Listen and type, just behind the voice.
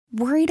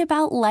Worried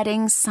about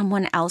letting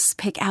someone else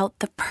pick out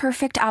the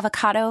perfect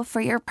avocado for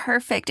your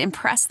perfect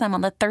impress them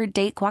on the third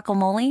date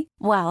guacamole?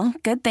 Well,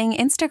 good thing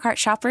Instacart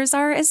shoppers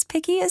are as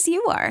picky as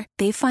you are.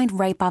 They find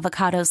ripe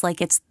avocados like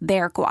it's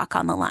their guac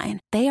on the line.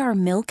 They are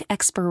milk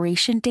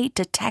expiration date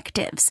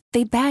detectives.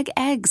 They bag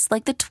eggs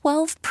like the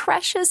 12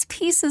 precious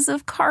pieces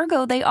of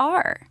cargo they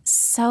are.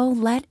 So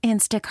let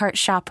Instacart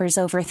shoppers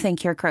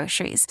overthink your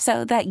groceries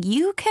so that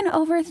you can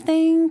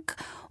overthink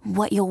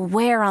what you'll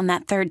wear on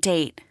that third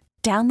date.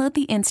 Download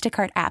the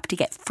Instacart app to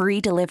get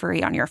free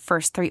delivery on your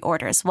first 3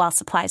 orders while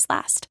supplies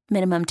last.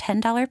 Minimum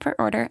 $10 per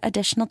order.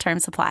 Additional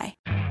terms apply.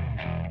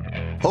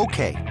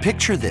 Okay,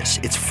 picture this.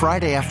 It's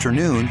Friday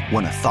afternoon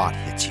when a thought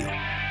hits you.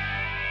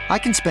 I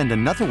can spend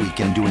another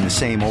weekend doing the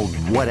same old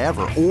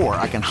whatever, or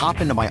I can hop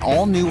into my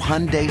all-new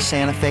Hyundai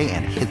Santa Fe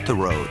and hit the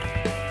road.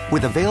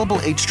 With available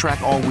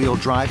H-Track all-wheel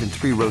drive and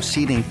 3-row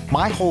seating,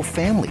 my whole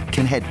family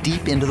can head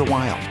deep into the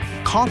wild.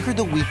 Conquer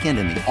the weekend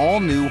in the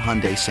all-new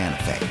Hyundai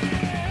Santa Fe.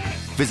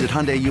 Visit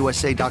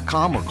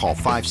HyundaiUSA.com or call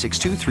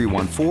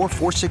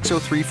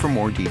 562-314-4603 for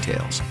more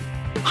details.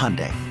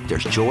 Hyundai,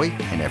 there's joy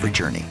in every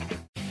journey.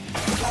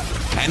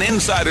 An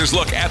insider's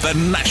look at the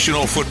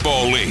National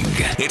Football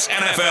League. It's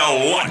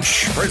NFL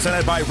Lunch.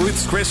 Presented by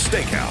Ruth's Chris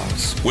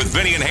Steakhouse. With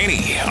Vinny and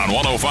Haney on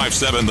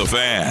 105.7 The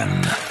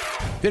Fan.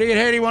 Vinny and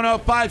Haney,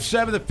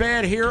 105.7 The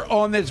Fan here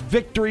on this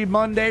Victory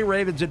Monday.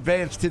 Ravens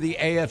advance to the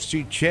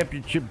AFC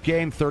Championship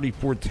game,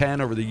 34-10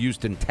 over the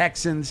Houston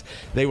Texans.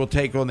 They will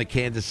take on the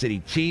Kansas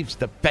City Chiefs,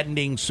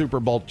 defending Super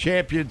Bowl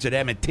champions at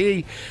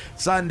M&T.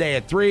 Sunday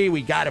at 3.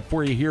 We got it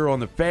for you here on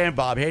The Fan.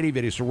 Bob Haney,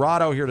 Vinny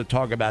Serrato here to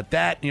talk about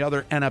that and the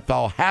other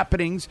NFL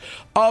happenings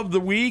of the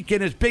week.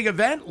 And his big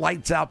event,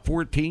 Lights Out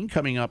 14,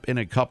 coming up in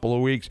a couple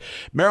of weeks.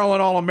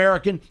 Maryland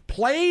All-American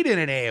played in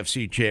an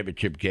AFC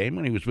Championship game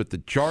when he was with the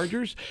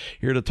Chargers.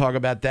 Here to talk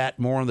about that,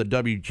 more on the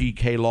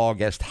WGK Law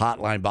Guest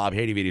Hotline. Bob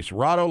Haney, Vinny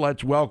Serrato.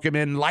 Let's welcome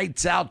in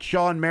Lights Out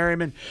Sean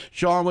Merriman.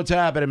 Sean, what's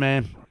happening,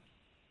 man?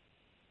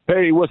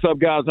 Hey, what's up,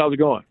 guys? How's it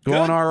going?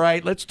 Going all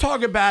right. Let's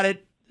talk about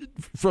it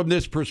from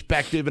this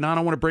perspective, and I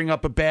don't want to bring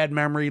up a bad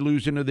memory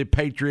losing to the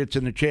Patriots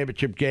in the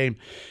championship game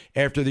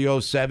after the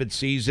 2007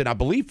 season. I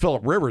believe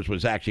Phillip Rivers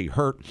was actually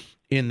hurt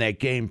in that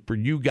game for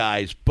you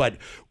guys, but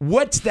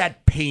what's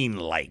that pain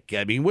like?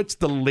 I mean, what's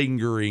the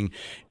lingering?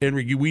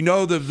 We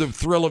know the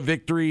thrill of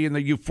victory and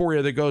the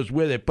euphoria that goes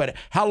with it, but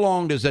how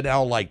long does an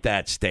L like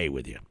that stay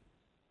with you?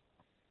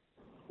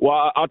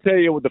 Well, I'll tell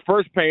you, with the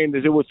first pain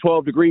is it was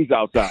 12 degrees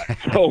outside,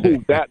 so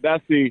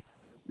that's the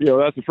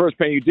first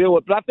pain you deal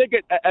with. But I think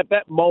at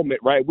that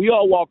moment, right, we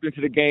all walked into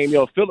the game.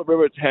 Phillip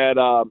Rivers had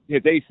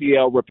his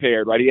ACL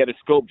repaired, right? He had a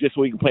scope just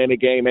so he could play in the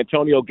game.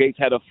 Antonio Gates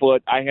had a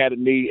foot. I had a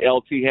knee.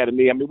 LT had a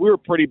knee. I mean, we were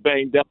pretty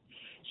banged up,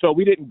 so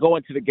we didn't go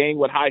into the game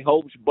with high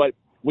hopes. But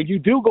when you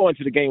do go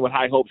into the game with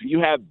high hopes, you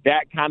have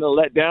that kind of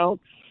letdown.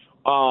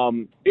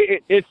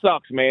 It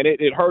sucks, man.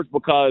 It hurts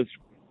because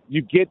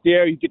you get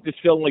there, you get this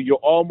feeling like you're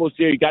almost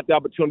there, you got the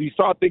opportunity. You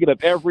start thinking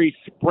of every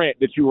sprint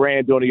that you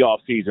ran during the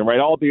offseason, right?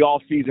 All the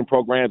offseason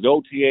programs, the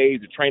OTAs,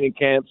 the training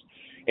camps,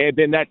 and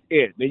then that's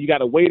it. Then you got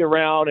to wait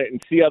around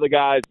and see other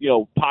guys,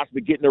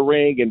 possibly get in the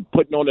ring and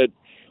putting on the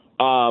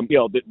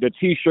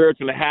T-shirts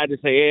and the hat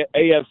that say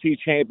AFC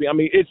champion. I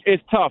mean,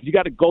 it's tough. You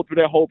got to go through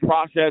that whole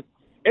process,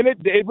 and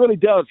it really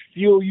does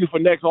fuel you for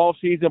next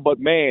offseason. But,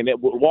 man,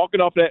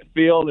 walking off that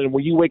field and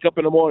when you wake up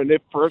in the morning and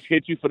it first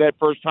hits you for that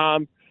first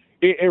time,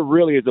 it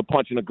really is a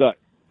punch in the gut.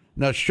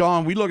 Now,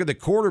 Sean, we look at the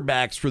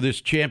quarterbacks for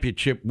this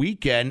championship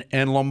weekend,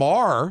 and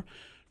Lamar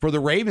for the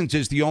Ravens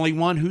is the only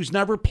one who's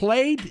never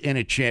played in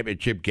a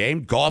championship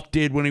game. Goff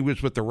did when he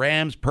was with the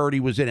Rams. Purdy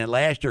was in it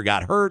last year,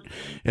 got hurt.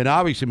 And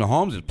obviously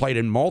Mahomes has played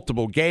in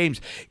multiple games.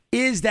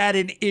 Is that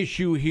an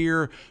issue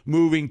here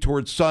moving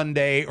towards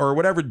Sunday, or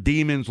whatever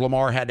demons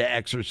Lamar had to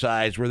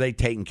exercise were they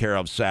taken care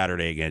of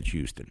Saturday against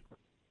Houston?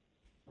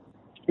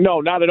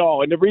 No, not at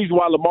all. And the reason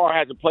why Lamar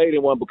hasn't played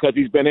in one because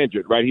he's been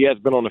injured, right? He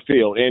hasn't been on the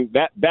field, and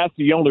that's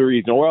the only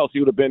reason, or else he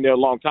would have been there a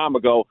long time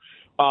ago.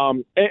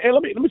 And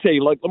let me tell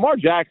you, like Lamar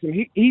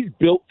Jackson, he's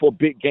built for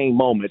big game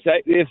moments.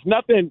 It's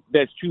nothing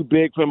that's too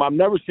big for him. I've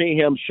never seen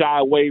him shy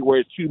away where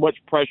it's too much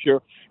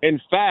pressure.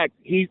 In fact,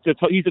 he's the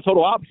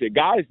total opposite.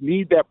 Guys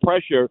need that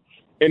pressure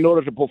in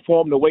order to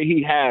perform the way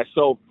he has.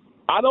 So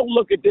I don't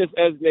look at this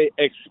as an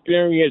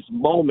experienced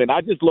moment.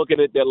 I just look at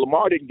it that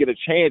Lamar didn't get a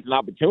chance, an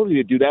opportunity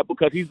to do that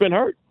because he's been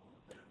hurt.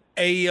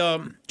 Hey,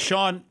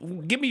 Sean,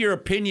 give me your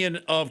opinion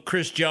of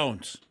Chris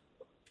Jones.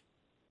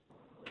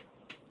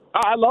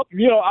 I love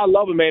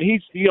him, man.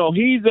 He's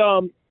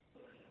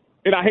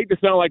and I hate to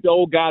sound like the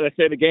old guy that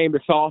said the game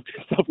is soft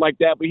and stuff like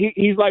that, but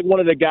he's like one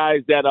of the guys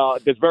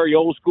that's very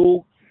old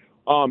school.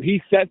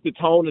 He sets the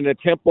tone and the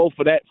tempo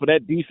for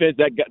that defense,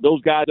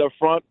 those guys up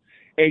front.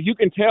 And you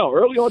can tell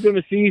early on during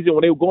the season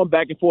when they were going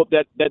back and forth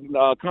that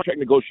contract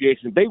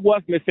negotiation, they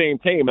wasn't the same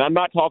team. And I'm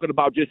not talking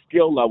about just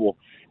skill level.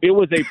 It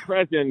was a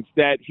presence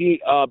that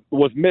he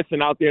was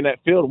missing out there in that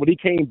field. When he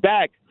came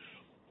back,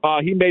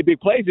 he made big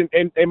plays.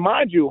 And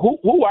mind you,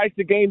 who iced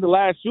the game the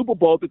last Super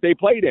Bowl that they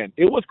played in?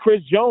 It was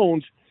Chris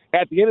Jones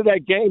at the end of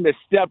that game that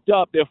stepped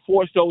up, that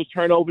forced those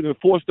turnovers and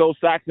forced those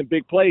sacks and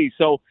big plays.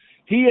 So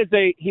he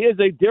is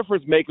a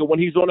difference maker when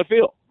he's on the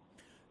field.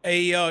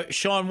 Hey,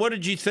 Sean, what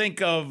did you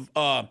think of?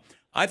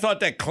 I thought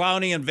that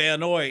Clowney and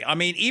Van Noy. I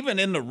mean, even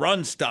in the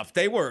run stuff,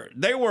 they were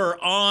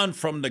on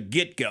from the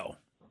get-go.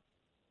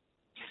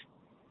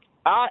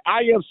 I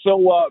am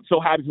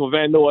so happy for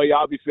Van Noy.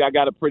 Obviously, I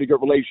got a pretty good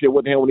relationship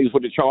with him when he was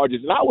with the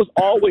Chargers, and I was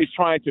always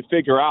trying to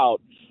figure out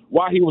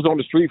why he was on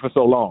the street for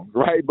so long,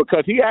 right?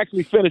 Because he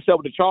actually finished up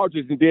with the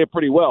Chargers and did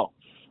pretty well.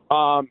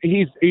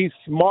 He's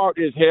smart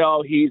as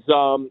hell. He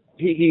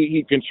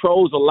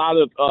controls a lot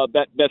of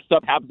that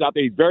stuff happens out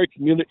there. He's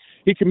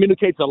he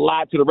communicates a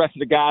lot to the rest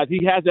of the guys.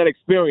 He has that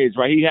experience,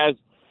 right? He has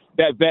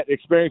that vet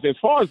experience. As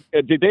far as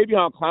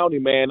Jadeveon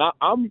Clowney, man,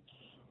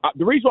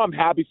 the reason why I'm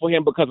happy for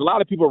him, because a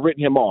lot of people have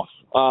written him off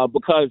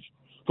because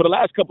for the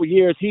last couple of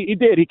years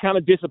he kind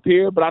of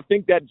disappeared. But I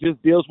think that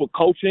just deals with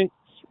coaching,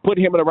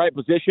 putting him in the right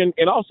position,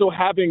 and also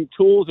having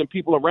tools and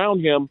people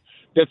around him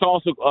that's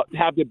also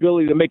have the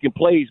ability to make him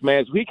plays,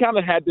 man. So he kind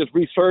of had this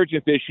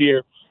resurgence this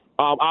year.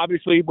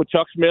 Obviously, with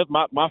Chuck Smith,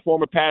 my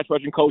former pass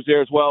rushing coach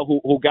there as well,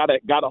 who got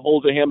a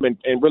hold of him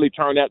and really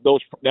turned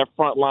that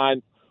front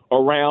line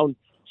around.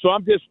 So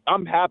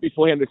I'm happy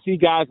for him to see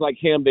guys like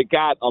him that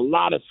got a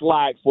lot of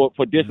slack for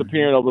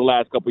disappearing over the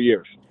last couple of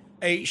years.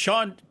 Hey,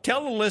 Sean,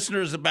 tell the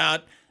listeners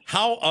about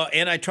how,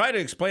 and I try to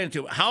explain it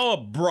to them, how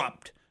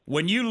abrupt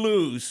when you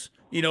lose,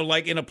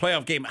 like in a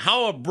playoff game,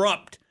 how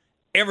abrupt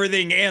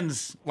everything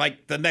ends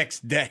like the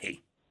next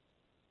day.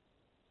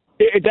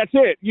 That's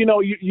it.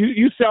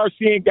 You start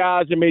seeing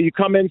guys. I mean, you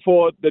come in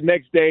for the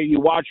next day, you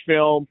watch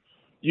film,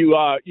 you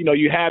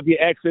have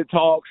your exit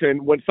talks,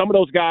 and when some of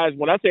those guys,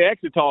 when I say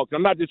exit talks,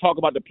 I'm not just talking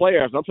about the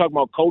players. I'm talking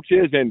about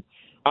coaches, and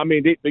I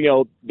mean,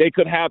 they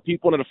could have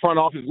people in the front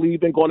office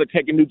leaving, going to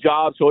take a new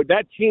job. So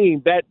that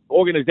team, that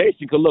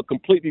organization could look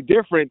completely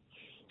different.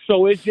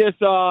 So it's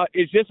just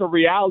a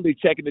reality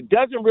check, and it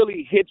doesn't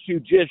really hit you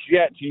just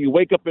yet. So you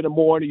wake up in the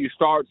morning, you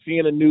start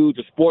seeing the news,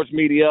 the sports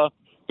media,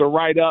 the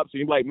write-ups,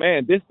 and you're like,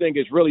 man, this thing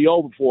is really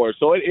over for us.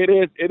 So it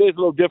is a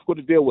little difficult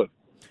to deal with.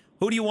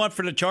 Who do you want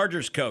for the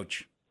Chargers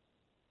coach?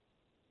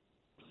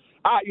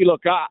 I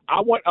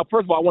want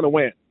first of all, I want to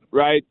win,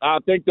 right? I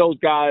think those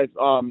guys,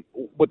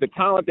 with the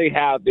talent they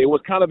have, it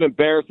was kind of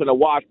embarrassing to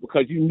watch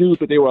because you knew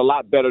that they were a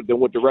lot better than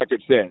what the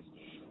record says.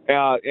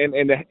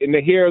 And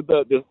to hear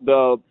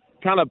the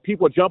kind of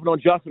people jumping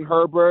on Justin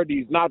Herbert,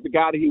 he's not the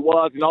guy that he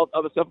was, and all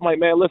other stuff. I'm like,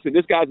 man, listen,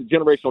 this guy's a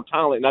generational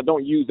talent, and I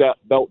don't use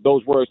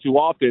those words too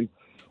often.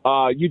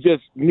 You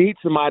just need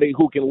somebody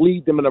who can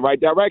lead them in the right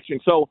direction.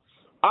 So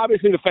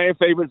obviously the fan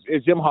favorite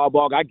is Jim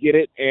Harbaugh. I get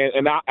it,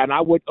 and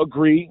I would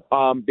agree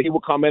that he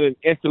will come in and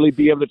instantly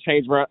be able to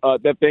change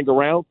that thing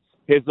around.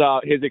 His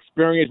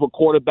experience with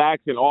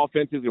quarterbacks and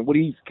offenses and what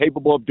he's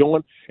capable of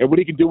doing and what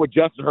he can do with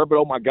Justin Herbert.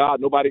 Oh my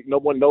God, no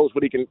one knows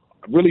what he can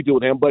really do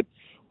with him. But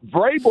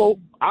Vrabel,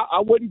 I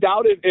wouldn't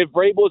doubt it if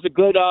Vrabel is a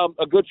good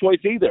choice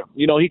either.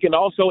 He can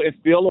also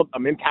instill a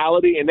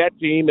mentality in that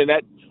team and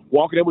that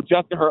walking in with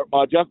Justin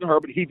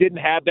Herbert. He didn't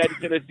have that in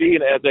Tennessee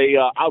and as a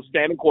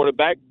outstanding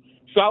quarterback.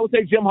 So I would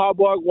say Jim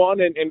Harbaugh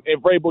 1 and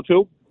Vrabel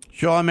 2.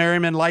 Sean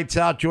Merriman, lights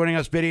out, joining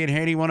us, Vinny and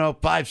Haney,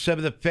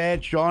 105.7 The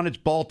Fan. Sean, it's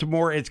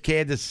Baltimore, it's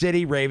Kansas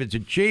City, Ravens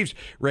and Chiefs.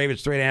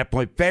 Ravens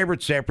 3.5-point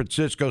favorite. San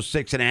Francisco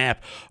 6.5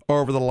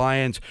 over the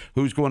Lions.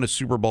 Who's going to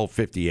Super Bowl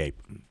 58?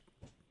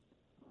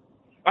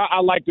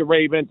 I like the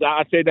Ravens.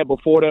 I said that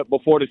before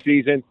the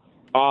season,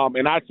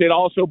 and I said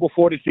also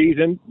before the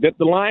season that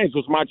the Lions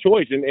was my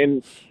choice.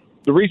 And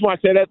the reason why I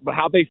said that, but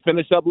how they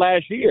finished up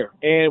last year.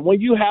 And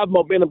when you have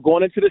momentum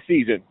going into the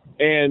season,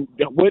 and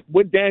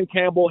what Dan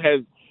Campbell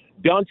has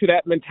done to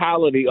that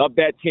mentality of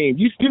that team,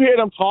 you hear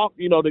them talk.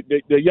 The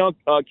young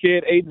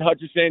kid Aiden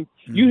Hutchinson.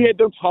 Mm-hmm. You hear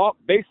them talk.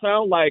 They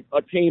sound like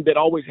a team that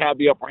always have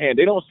the upper hand.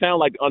 They don't sound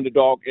like the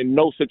underdog in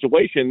no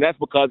situation. That's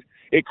because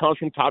it comes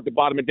from top to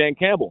bottom of Dan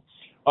Campbell.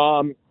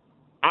 I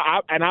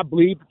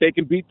believe that they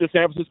can beat the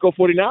San Francisco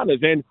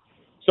 49ers. And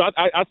so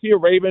I see a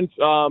Ravens,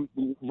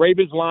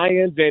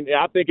 Lions, and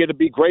I think it'll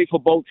be great for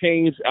both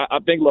teams. I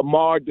think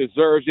Lamar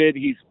deserves it.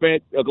 He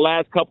spent the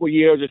last couple of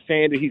years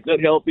saying that he's not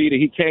healthy, that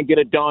he can't get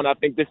it done. I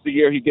think this is the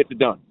year he gets it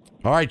done.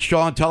 All right,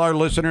 Sean, tell our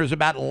listeners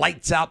about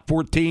Lights Out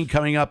 14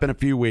 coming up in a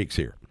few weeks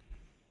here.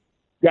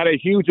 Got a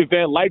huge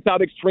event, Lights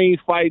Out Extremes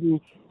Fighting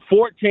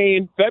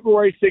 14,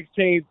 February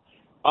 16th.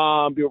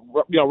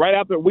 Right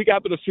after a week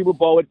after the Super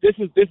Bowl, this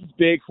is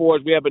big for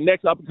us. We have a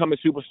next up and coming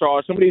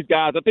superstar. Some of these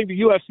guys, I think the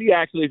UFC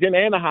actually is in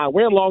Anaheim.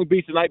 We're in Long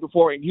Beach the night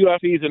before, and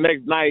UFC is the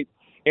next night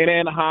in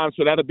Anaheim.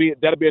 So that'll be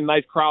a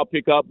nice crowd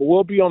pickup. But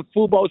we'll be on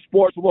Fubo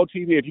Sports, Fubo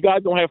TV. If you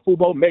guys don't have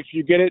Fubo, make sure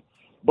you get it.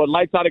 But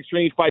Lights Out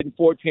Extremes Fighting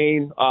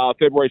 14,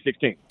 February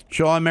 16th.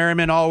 Sean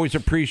Merriman, always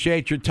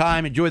appreciate your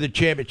time. Enjoy the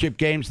championship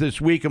games this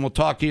week, and we'll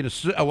talk to you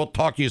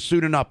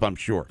soon enough, I'm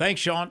sure.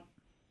 Thanks, Sean.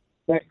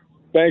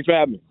 Thanks for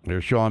having me.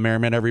 There's Sean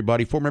Merriman,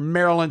 everybody. Former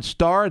Maryland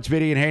star. It's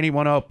Vinny and Haney,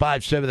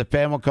 105.7 The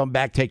Fan. We'll come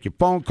back, take your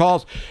phone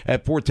calls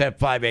at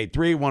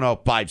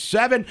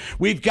 410-583-1057.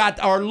 We've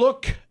got our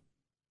look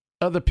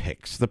of the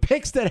picks. The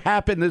picks that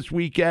happened this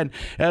weekend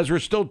as we're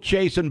still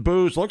chasing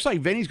booze. Looks like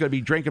Vinny's going to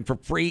be drinking for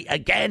free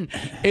again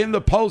in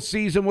the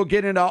postseason. We'll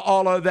get into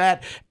all of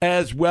that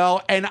as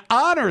well. And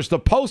honors, the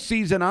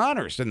postseason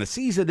honors. And the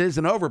season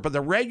isn't over, but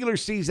the regular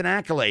season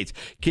accolades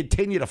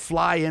continue to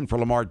fly in for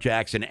Lamar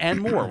Jackson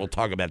and more. We'll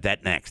talk about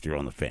that next here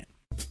on The Fan.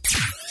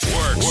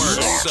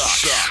 Word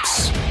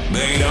sucks.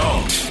 They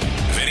don't.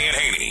 Vinny and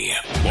Haney,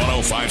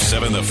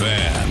 105.7 The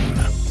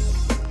Fan.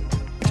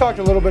 We talked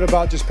a little bit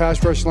about just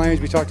pass rush lanes.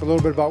 We talked a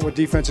little bit about what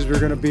defenses we were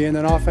going to be in.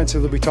 Then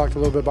offensively, we talked a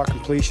little bit about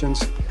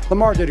completions.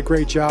 Lamar did a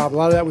great job. A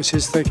lot of that was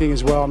his thinking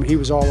as well. I mean, he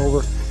was all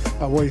over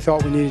what he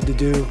thought we needed to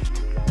do.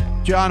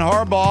 John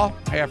Harbaugh,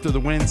 after the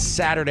win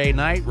Saturday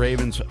night,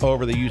 Ravens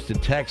over the Houston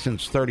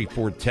Texans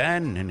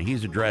 34-10, and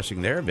he's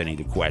addressing there, Vinny,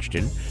 the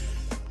question.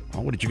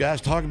 Well, what did you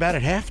guys talk about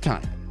at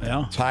halftime?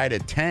 Yeah. Tied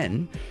at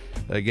 10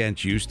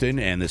 against Houston,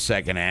 and the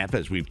second half,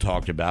 as we've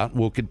talked about,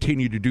 will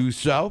continue to do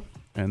so.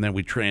 And then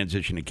we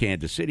transition to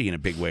Kansas City in a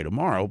big way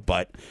tomorrow.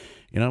 But,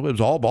 it was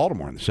all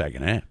Baltimore in the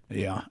second half.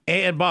 Yeah.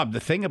 And, Bob, the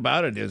thing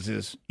about it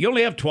is you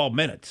only have 12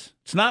 minutes.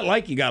 It's not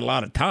like you got a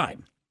lot of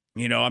time.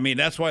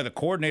 That's why the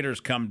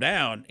coordinators come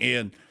down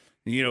and,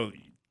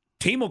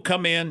 team will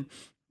come in,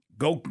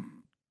 go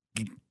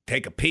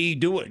take a pee,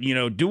 do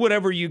it, do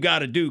whatever you got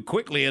to do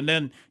quickly. And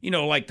then,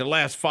 like the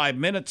last 5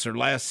 minutes or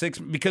last 6,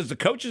 because the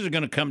coaches are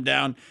going to come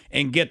down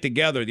and get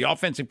together. The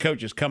offensive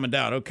coach is coming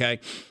down. Okay,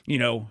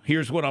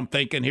 here's what I'm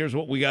thinking. Here's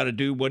what we got to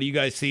do. What are you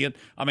guys seeing?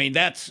 I mean,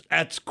 that's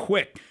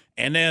quick.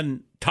 And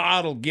then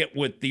Todd will get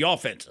with the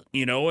offense,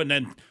 and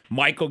then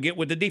Mike will get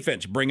with the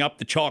defense, bring up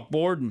the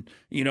chalkboard, and,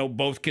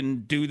 both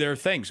can do their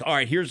things. All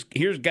right, here's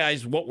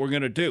guys, what we're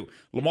going to do.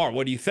 Lamar,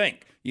 what do you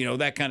think?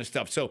 That kind of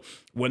stuff. So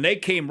when they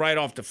came right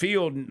off the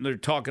field and they're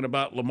talking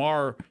about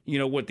Lamar,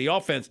 with the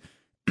offense,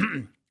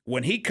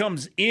 when he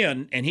comes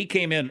in, and he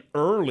came in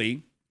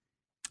early,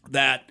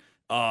 that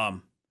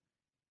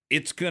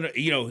it's going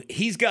to,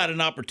 he's got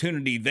an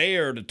opportunity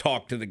there to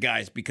talk to the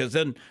guys, because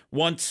then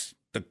once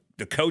the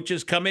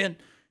coaches come in,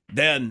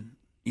 then,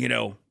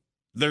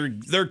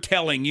 they're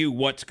telling you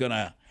what's going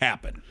to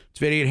happen. It's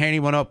Vinny and Haney,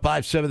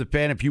 105.7 The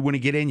Fan. If you want to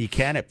get in, you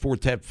can at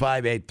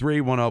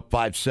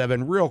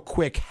 410-583-1057. Real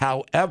quick,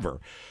 however,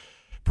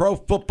 Pro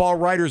Football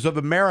Writers of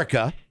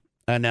America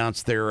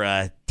announced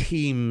their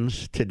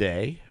teams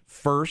today.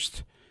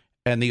 First,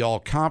 and the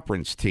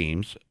all-conference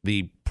teams.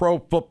 The Pro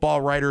Football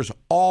Writers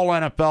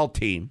all-NFL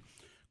team,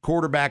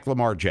 quarterback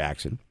Lamar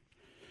Jackson.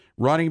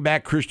 Running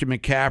back Christian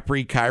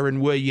McCaffrey, Kyron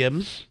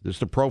Williams. This is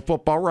the Pro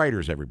Football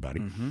Writers, everybody.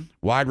 Mm-hmm.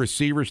 Wide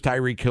receivers,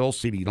 Tyreek Hill,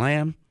 CeeDee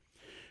Lamb.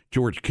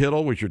 George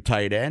Kittle was your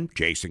tight end.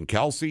 Jason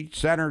Kelsey,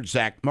 center.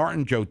 Zach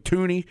Martin, Joe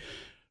Thuney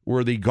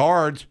were the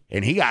guards,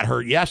 and he got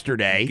hurt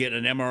yesterday.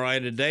 Getting an MRI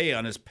today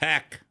on his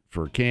pack.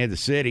 For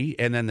Kansas City.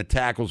 And then the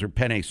tackles are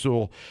Penei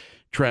Sewell,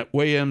 Trent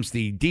Williams.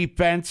 The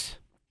defense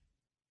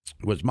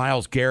was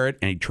Myles Garrett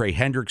and Trey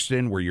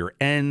Hendrickson were your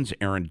ends.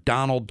 Aaron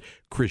Donald,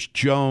 Chris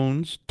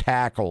Jones,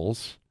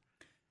 tackles.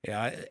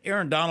 Yeah,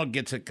 Aaron Donald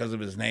gets it because of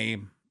his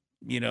name,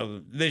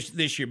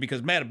 this year,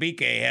 because Matt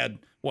Abike had,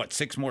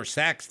 6 more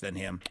sacks than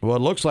him. Well,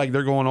 it looks like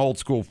they're going old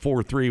school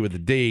 4-3 with the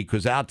D,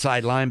 because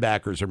outside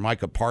linebackers are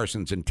Micah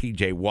Parsons and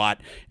T.J.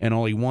 Watt, and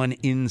only one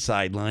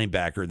inside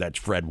linebacker, that's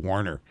Fred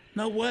Warner.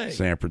 No way.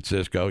 San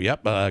Francisco,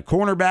 yep.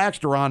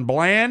 Cornerbacks, Deron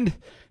Bland,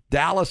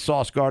 Dallas,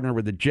 Sauce Gardner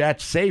with the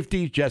Jets.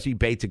 Safeties, Jesse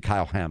Bates and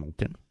Kyle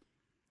Hamilton.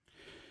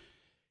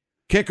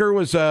 Kicker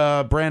was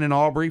Brandon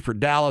Aubrey for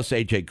Dallas,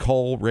 A.J.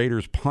 Cole,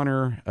 Raiders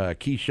punter,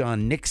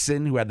 Keyshawn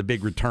Nixon, who had the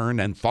big return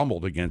and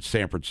fumbled against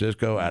San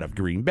Francisco out of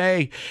Green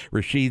Bay.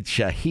 Rashid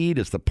Shaheed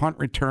is the punt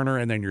returner,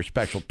 and then your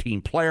special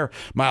team player,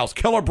 Miles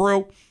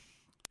Killebrew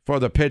for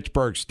the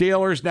Pittsburgh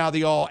Steelers. Now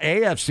the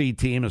all-AFC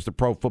team, as the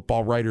Pro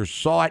Football Writers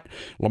saw it.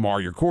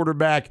 Lamar, your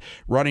quarterback.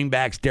 Running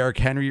backs, Derrick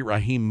Henry,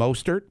 Raheem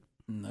Mostert.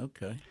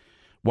 Okay.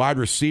 Wide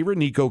receiver,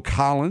 Nico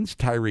Collins,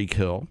 Tyreek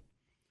Hill.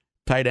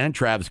 Tight end,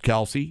 Travis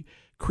Kelce.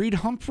 Creed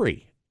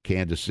Humphrey,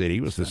 Kansas City,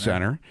 was the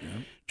center. Yep.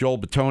 Joel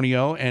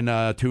Bitonio and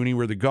Thuney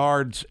were the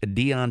guards.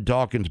 Deion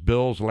Dawkins,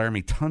 Bills.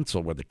 Laramie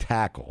Tunsil were the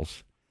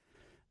tackles.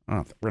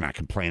 We're not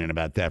complaining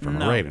about that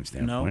from a Ravens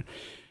standpoint.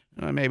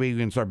 No. Maybe we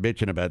can start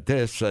bitching about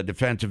this.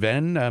 Defensive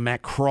end,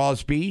 Matt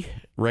Crosby,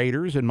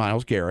 Raiders, and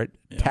Myles Garrett.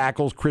 Yep.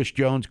 Tackles, Chris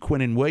Jones,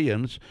 Quinnen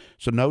Williams.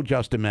 So no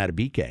Justin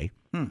Madubuike.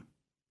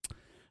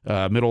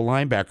 Middle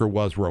linebacker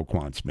was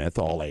Roquan Smith,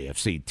 all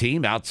AFC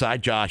team.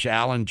 Outside, Josh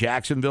Allen,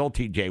 Jacksonville,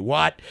 T.J.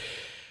 Watt.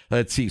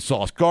 Let's see,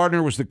 Sauce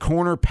Gardner was the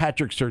corner.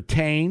 Patrick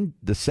Surtain,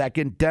 the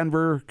second.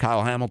 Denver,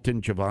 Kyle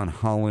Hamilton, Javon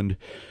Holland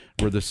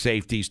were the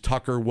safeties.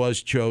 Tucker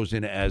was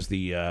chosen as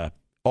the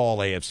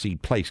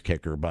all-AFC place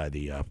kicker by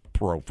the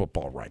Pro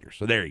Football Writers.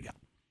 So there you go.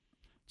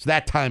 It's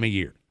that time of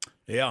year.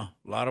 Yeah,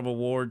 a lot of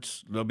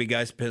awards. There'll be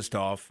guys pissed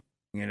off,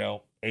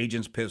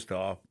 agents pissed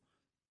off.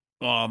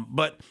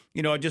 But,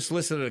 I just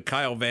listened to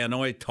Kyle Van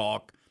Noy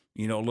talk,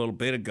 a little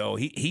bit ago.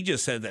 He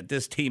just said that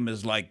this team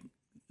is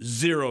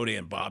zeroed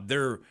in, Bob.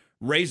 They're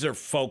razor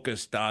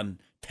focused on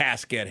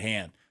task at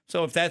hand.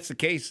 So if that's the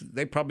case,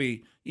 they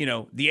probably,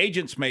 the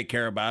agents may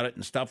care about it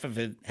and stuff if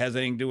it has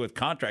anything to do with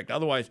contract.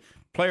 Otherwise,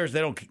 players, they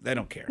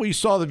don't care. We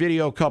saw the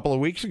video a couple of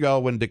weeks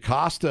ago when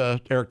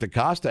Eric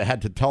DaCosta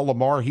had to tell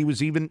Lamar he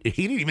didn't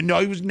even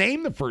know he was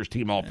named the first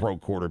team All-Pro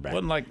quarterback. It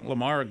wasn't like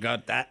Lamar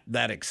got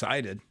that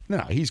excited. No,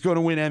 he's going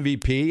to win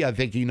MVP. I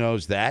think he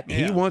knows that.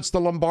 Yeah. He wants the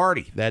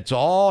Lombardi. That's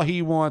all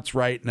he wants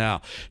right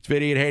now. It's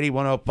Vinny and Haney,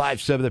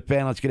 105.7 The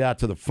Fan. Let's get out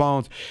to the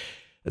phones.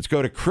 Let's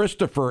go to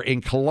Christopher in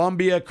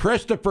Columbia.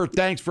 Christopher,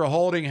 thanks for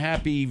holding.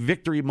 Happy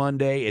Victory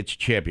Monday. It's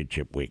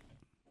championship week.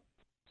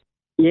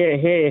 Yeah,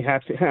 hey,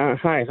 hi,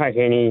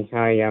 Haney.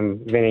 Hi,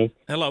 Vinny.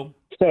 Hello.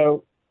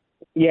 So,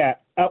 yeah,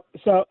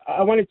 so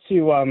I wanted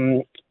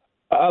to,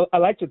 I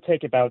like to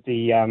take about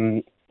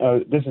the,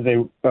 this is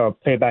a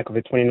playback of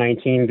the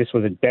 2019. This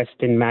was a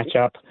destined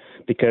matchup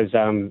because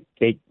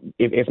they,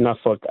 if not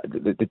for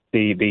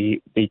the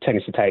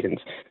Tennessee Titans.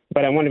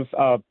 But I want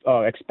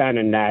to expand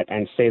on that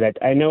and say that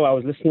I know I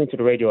was listening to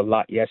the radio a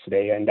lot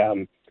yesterday, and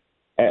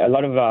a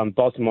lot of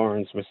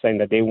Baltimoreans were saying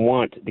that they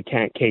want the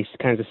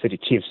Kansas City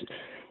Chiefs.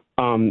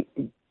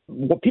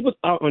 What people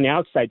on the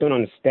outside don't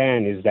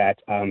understand is that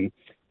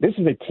this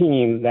is a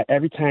team that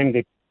every time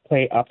they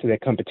play up to their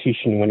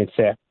competition, when it's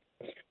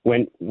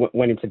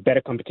a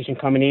better competition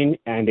coming in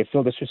and they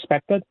feel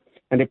disrespected,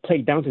 and they play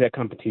down to their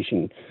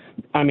competition.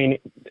 I mean,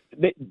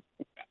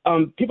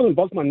 people in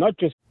Baltimore not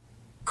just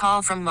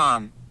call from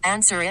mom.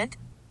 Answer it.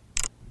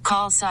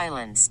 Call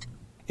silenced.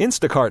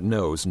 Instacart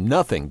knows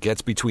nothing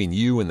gets between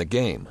you and the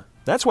game.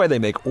 That's why they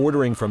make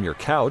ordering from your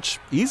couch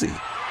easy.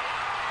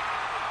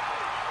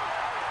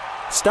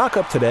 Stock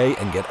up today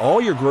and get all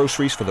your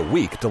groceries for the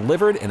week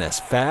delivered in as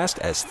fast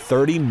as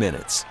 30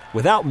 minutes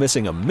without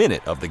missing a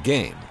minute of the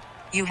game.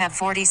 You have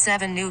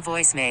 47 new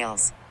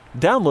voicemails.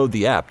 Download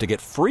the app to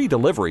get free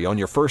delivery on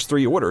your first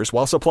 3 orders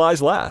while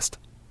supplies last.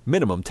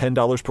 Minimum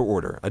 $10 per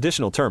order.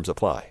 Additional terms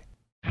apply.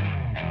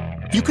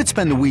 You could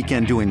spend the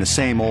weekend doing the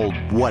same old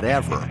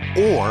whatever,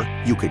 or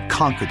you could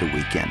conquer the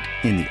weekend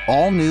in the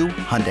all-new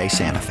Hyundai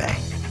Santa Fe.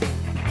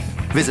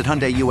 Visit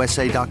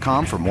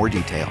HyundaiUSA.com for more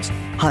details.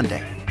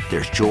 Hyundai,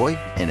 there's joy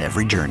in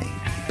every journey.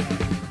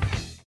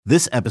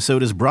 This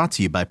episode is brought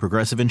to you by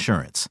Progressive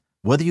Insurance.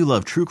 Whether you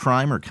love true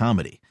crime or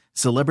comedy,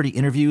 celebrity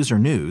interviews or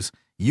news,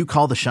 you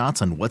call the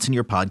shots on what's in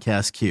your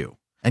podcast queue.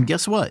 And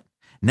guess what?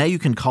 Now you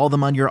can call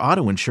them on your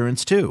auto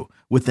insurance too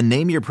with the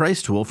Name Your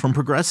Price tool from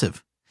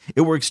Progressive.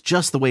 It works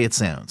just the way it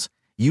sounds.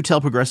 You tell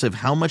Progressive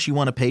how much you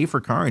want to pay for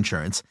car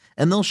insurance,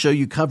 and they'll show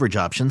you coverage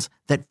options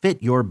that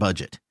fit your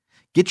budget.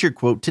 Get your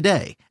quote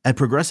today at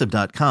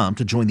Progressive.com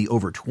to join the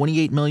over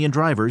 28 million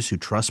drivers who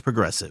trust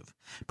Progressive.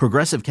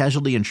 Progressive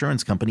Casualty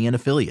Insurance Company and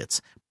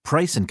Affiliates.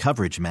 Price and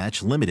coverage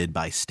match limited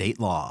by state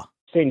law.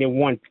 Saying they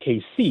want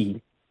KC,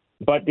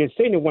 but they're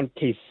saying they want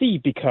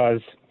KC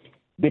because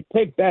they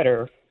play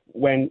better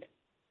when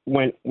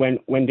they're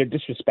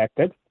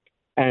disrespected.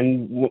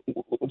 And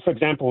for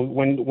example,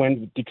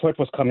 when Detroit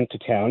was coming to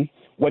town,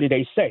 what did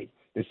they say?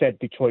 They said,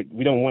 Detroit,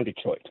 we don't want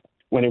Detroit.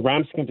 When the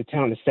Rams came to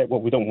town, they said,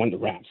 well, we don't want the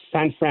Rams.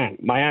 San Fran,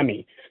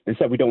 Miami, they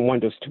said, we don't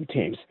want those two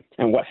teams.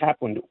 And what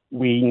happened,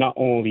 we not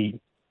only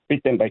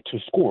beat them by 2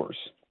 scores,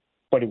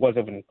 but it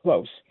wasn't even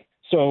close.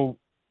 So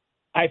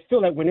I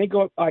feel like when they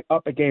go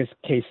up against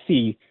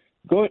KC,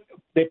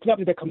 they play up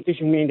to their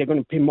competition, meaning they're going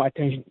to pay more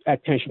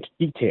attention to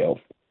detail,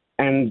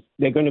 and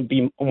they're going to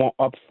be more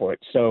up for it.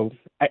 So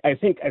I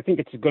think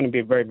it's going to be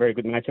a very, very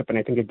good matchup, and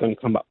I think it's going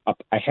to come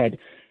up ahead,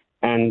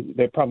 and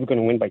they're probably going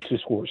to win by 2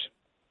 scores.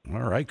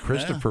 All right,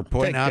 Christopher,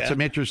 pointing out some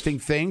interesting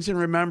things. And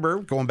remember,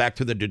 going back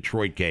to the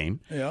Detroit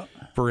game,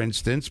 for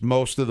instance,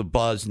 most of the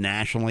buzz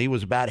nationally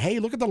was about, hey,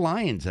 look at the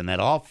Lions and that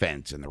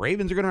offense, and the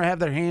Ravens are going to have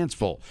their hands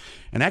full.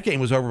 And that game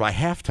was over by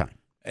halftime.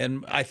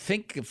 And I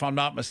think, if I'm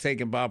not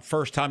mistaken, Bob,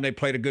 first time they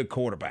played a good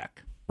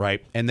quarterback.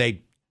 Right, and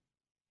they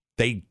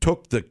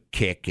took the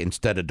kick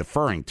instead of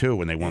deferring, too,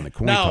 when they won the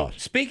coin toss. Now,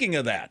 speaking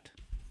of that,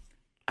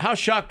 how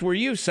shocked were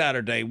you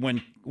Saturday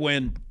when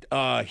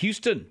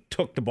Houston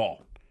took the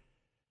ball?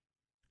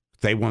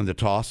 They won the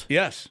toss?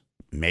 Yes.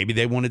 Maybe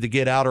they wanted to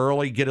get out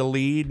early, get a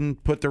lead,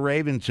 and put the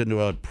Ravens into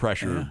a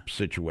pressure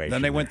situation.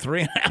 Then they went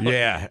 3 and out.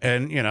 Yeah,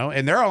 and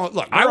and they're all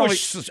look. I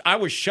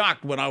was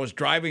shocked when I was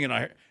driving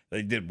and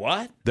they did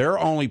what? Their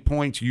only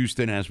points,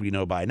 Houston, as we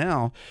know by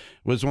now,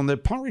 was on the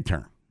punt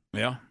return.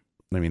 Yeah.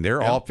 I mean, their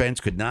offense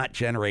could not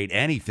generate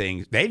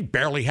anything. They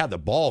barely had the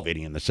ball,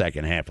 Vinny, in the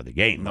second half of the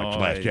game, much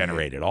less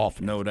generated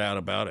offense. No doubt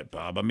about it,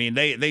 Bob. I mean,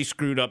 they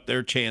screwed up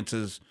their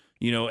chances,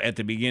 at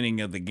the beginning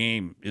of the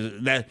game.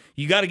 That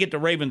you got to get the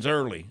Ravens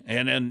early,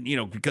 and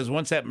because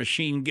once that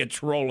machine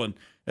gets rolling,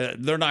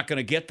 they're not going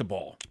to get the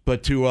ball.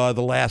 But to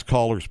the last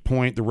caller's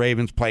point, the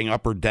Ravens playing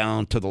up or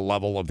down to the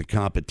level of the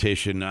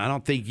competition. I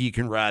don't think you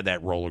can ride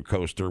that roller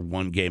coaster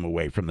one game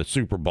away from the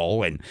Super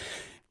Bowl, and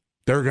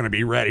they're going to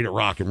be ready to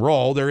rock and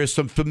roll. There is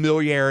some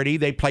familiarity.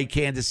 They played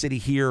Kansas City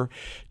here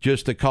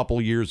just a couple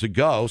years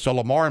ago. So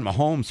Lamar and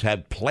Mahomes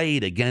have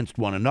played against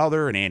one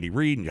another, and Andy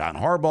Reid and John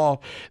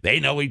Harbaugh, they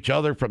know each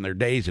other from their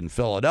days in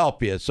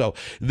Philadelphia. So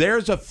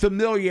there's a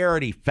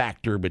familiarity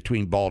factor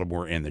between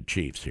Baltimore and the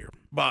Chiefs here.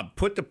 Bob,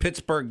 put the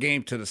Pittsburgh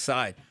game to the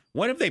side.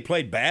 When have they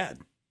played bad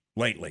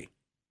lately?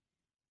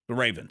 The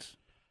Ravens.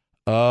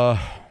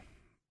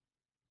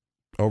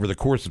 Over the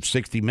course of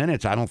 60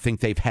 minutes, I don't think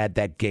they've had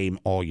that game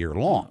all year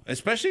long.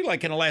 Especially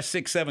like in the last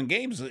 6-7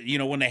 games,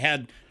 when they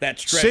had that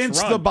stretch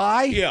Since run. the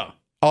bye? Yeah.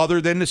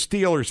 Other than the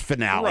Steelers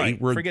finale.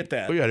 Right, forget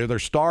that. Yeah, their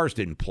stars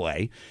didn't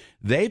play.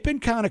 They've been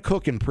kind of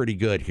cooking pretty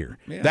good here.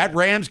 Yeah. That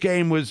Rams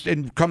game was,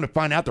 and come to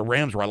find out, the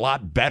Rams were a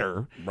lot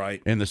better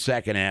in the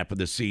second half of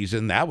the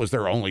season. That was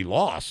their only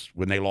loss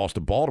when they lost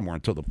to Baltimore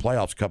until the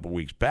playoffs a couple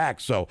weeks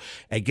back. So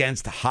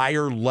against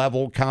higher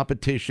level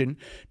competition,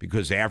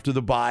 because after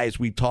the buys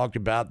we talked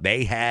about,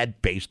 they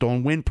had, based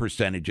on win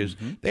percentages,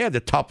 they had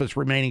the toughest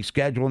remaining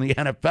schedule in the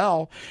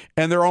NFL,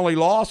 and their only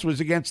loss was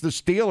against the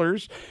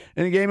Steelers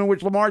in a game in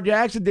which Lamar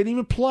Jackson didn't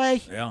even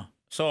play. Yeah.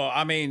 So,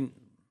 I mean,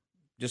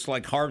 just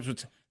like Harbs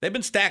would say, they've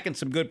been stacking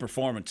some good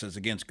performances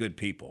against good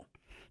people.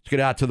 Let's get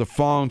out to the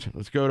phones.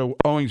 Let's go to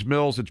Owings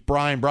Mills. It's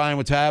Brian. Brian,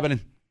 what's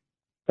happening?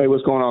 Hey,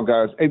 what's going on,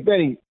 guys? Hey,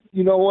 Benny,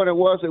 you know what it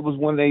was? It was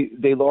when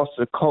they lost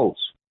to the Colts.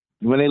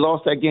 When they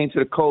lost that game to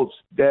the Colts,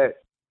 that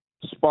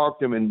sparked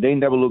them, and they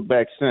never looked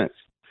back since.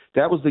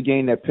 That was the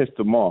game that pissed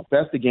them off.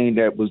 That's the game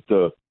that was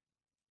the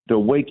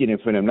awakening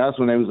for them. That's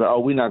when they was like, oh,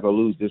 we're not going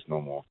to lose this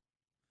no more.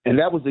 And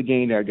that was the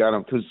game that got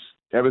them, because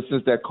ever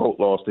since that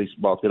Colt loss, they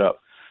sparked it up.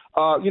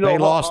 They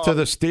lost to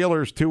the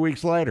Steelers 2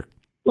 weeks later.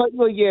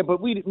 Well, yeah, but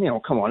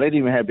come on, they didn't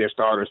even have their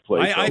starters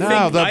play.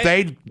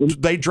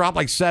 They dropped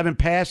like 7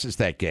 passes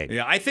that game.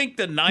 Yeah, I think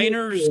the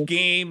Niners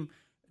game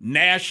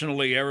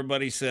nationally,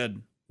 everybody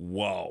said,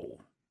 "Whoa,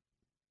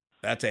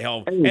 that's a hell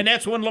of." And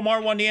that's when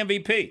Lamar won the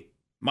MVP.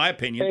 My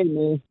opinion. Hey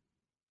man,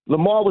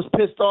 Lamar was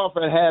pissed off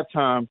at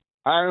halftime.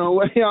 I don't know.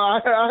 I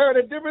heard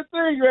a different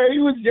thing, right? He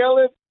was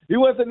yelling. He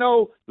wasn't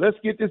let's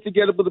get this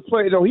together with the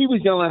players. No, he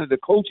was yelling at the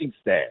coaching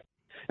staff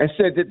and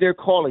said that their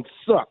calling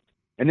sucked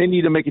and they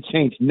need to make a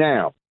change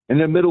now. And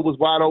the middle was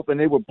wide open.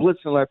 They were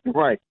blitzing left and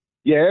right.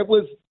 Yeah, it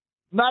was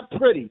not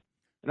pretty.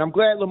 And I'm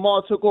glad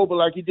Lamar took over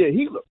like he did.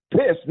 He looked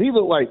pissed. He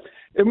looked like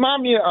it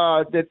reminded me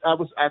that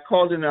I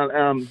called in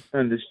on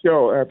the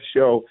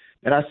show,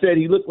 and I said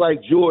he looked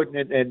like Jordan,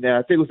 and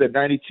I think it was that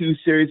 '92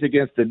 series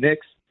against the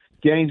Knicks,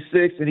 Game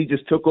 6, and he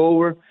just took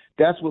over.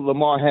 That's what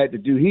Lamar had to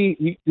do.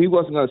 He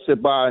wasn't going to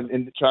sit by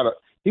and try to.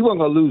 He wasn't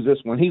going to lose this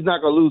one. He's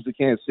not going to lose to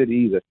Kansas City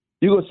either.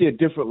 You're going to see a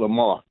different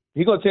Lamar.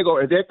 He's going to take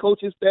over. If that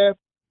coaching staff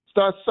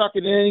starts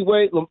sucking in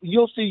anyway,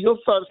 you'll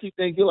start to see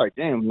things. You're like,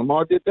 damn,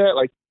 Lamar did that.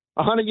 Like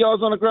 100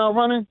 yards on the ground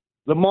running.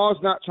 Lamar's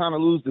not trying to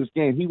lose this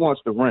game. He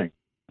wants the ring.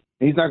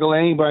 He's not going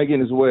to let anybody get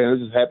in his way. I'm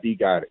just happy he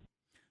got it.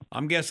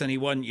 I'm guessing he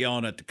wasn't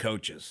yelling at the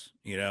coaches,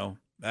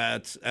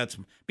 That's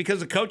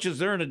because the coaches,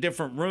 they're in a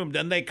different room.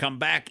 Then they come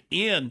back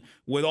in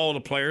with all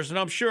the players. And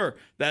I'm sure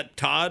that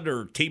Todd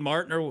or T.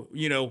 Martin or,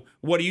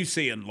 what are you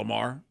seeing,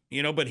 Lamar?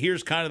 But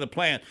here's kind of the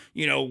plan.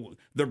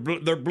 They're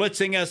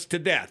blitzing us to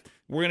death.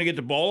 We're going to get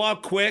the ball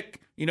out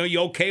quick. You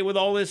okay with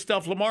all this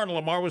stuff, Lamar? And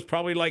Lamar was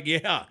probably like,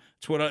 yeah,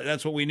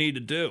 that's what we need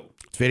to do.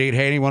 It's Vinny and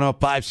Haney,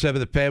 105.7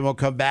 The Fan. We'll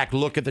come back,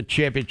 look at the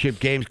championship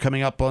games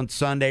coming up on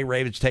Sunday.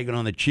 Ravens taking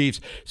on the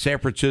Chiefs. San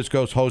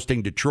Francisco's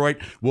hosting Detroit.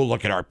 We'll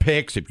look at our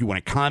picks. If you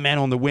want to comment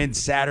on the win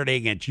Saturday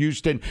against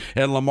Houston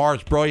and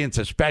Lamar's brilliance,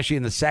 especially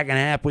in the second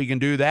half, we can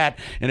do that.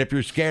 And if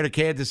you're scared of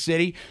Kansas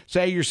City,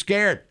 say you're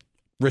scared.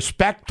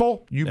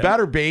 Respectful, you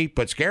better be,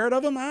 but scared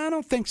of them? I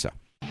don't think so.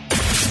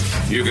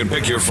 You can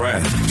pick your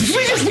friends.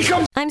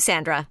 I'm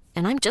Sandra,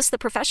 and I'm just the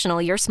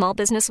professional your small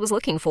business was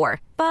looking for.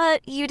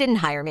 But you didn't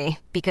hire me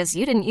because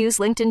you didn't use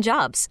LinkedIn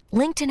Jobs.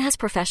 LinkedIn has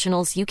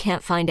professionals you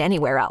can't find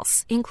anywhere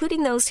else,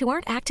 including those who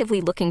aren't actively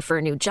looking for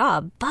a new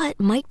job, but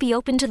might be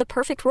open to the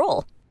perfect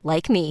role,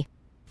 like me.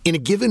 In a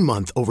given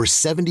month, over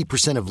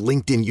 70% of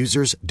LinkedIn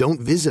users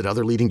don't visit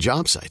other leading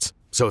job sites.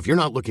 So if you're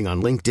not looking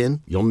on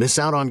LinkedIn, you'll miss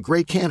out on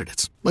great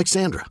candidates like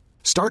Sandra.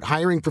 Start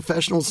hiring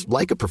professionals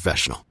like a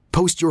professional.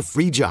 Post your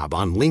free job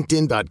on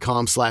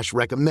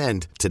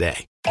linkedin.com/recommend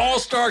today.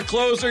 All-star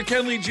closer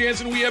Kenley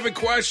Jansen, we have a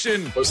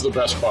question. What's the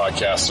best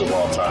podcast of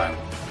all time?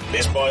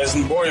 Baseball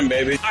isn't boring,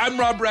 baby. I'm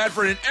Rob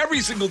Bradford, and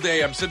every single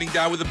day I'm sitting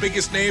down with the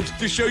biggest names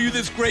to show you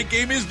this great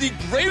game is the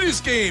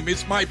greatest game.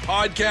 It's my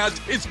podcast.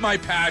 It's my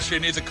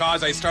passion. It's a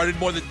cause I started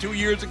more than 2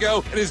 years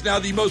ago and is now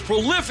the most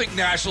prolific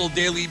national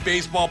daily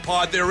baseball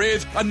pod there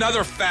is.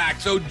 Another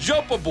fact, so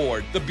jump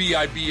aboard the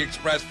BIB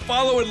Express.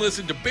 Follow and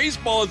listen to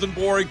Baseball Isn't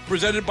Boring,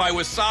 presented by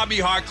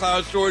Wasabi Hot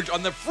Cloud Storage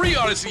on the free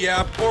Odyssey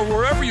app or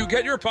wherever you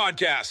get your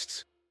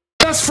podcasts.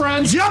 Best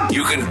friends, yep.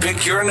 You can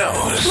pick your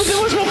nose. But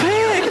there was no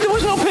pig. There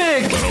was no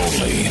pig. But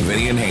only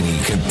Vinny and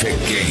Haney can pick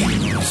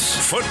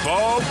games.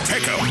 Football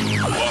Pick'em.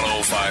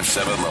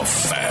 105.7 The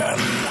Fan.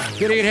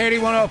 Vinny and Haney,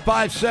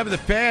 105.7 The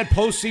Fan.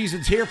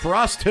 Postseason's here for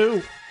us,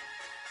 too.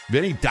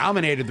 Vinny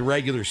dominated the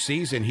regular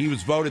season. He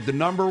was voted the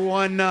number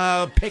one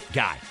pick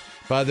guy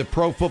by the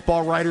Pro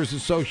Football Writers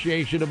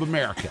Association of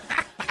America.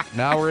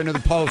 Now we're into the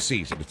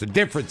postseason. It's a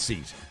different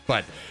season.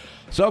 But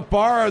so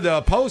far,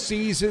 the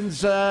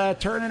postseason's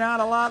turning out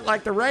a lot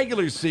like the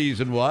regular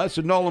season was.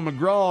 So Nolan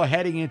McGraw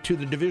heading into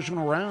the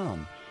divisional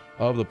round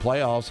of the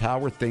playoffs. How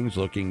are things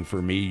looking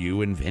for me,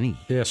 you, and Vinny?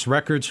 Yes,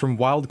 records from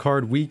Wild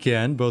Card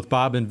Weekend. Both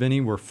Bob and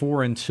Vinny were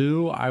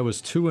 4-2. I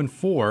was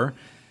 2-4,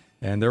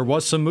 and there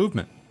was some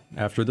movement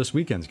after this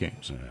weekend's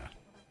games. Yeah.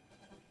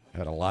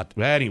 Had a lot.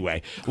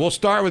 Anyway, we'll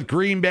start with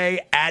Green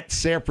Bay at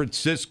San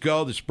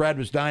Francisco. The spread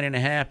was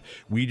 9.5.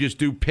 We just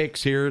do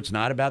picks here. It's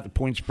not about the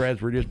point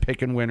spreads. We're just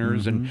picking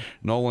winners. And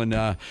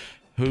Nolan,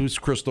 whose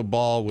crystal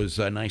ball was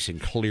nice and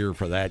clear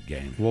for that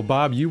game? Well,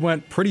 Bob, you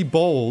went pretty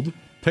bold.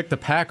 Picked the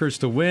Packers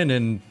to win,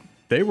 and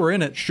they were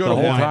in it the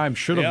whole time.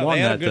 Should have won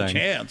that thing. They had a good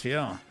chance,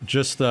 yeah.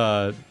 Just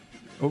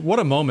what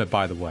a moment,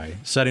 by the way.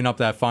 Setting up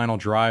that final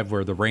drive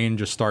where the rain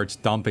just starts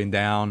dumping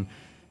down.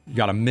 You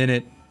got a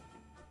minute.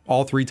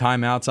 All 3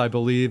 timeouts, I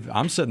believe.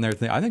 I'm sitting there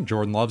thinking, I think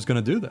Jordan Love's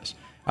going to do this.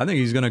 I think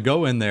he's going to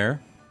go in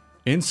there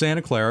in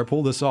Santa Clara,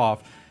 pull this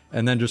off,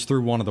 and then just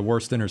threw one of the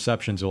worst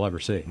interceptions you'll ever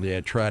see. Yeah,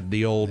 tried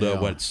the old,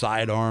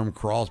 sidearm,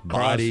 cross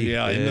body.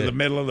 Into the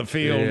middle of the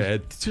field.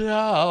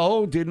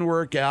 Yeah, didn't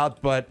work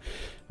out, but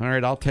all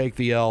right, I'll take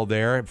the L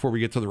there. Before we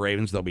get to the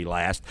Ravens, they'll be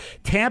last.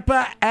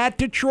 Tampa at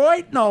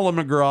Detroit, Nolan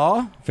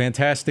McGraw.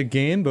 Fantastic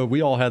game, but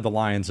we all had the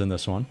Lions in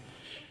this one.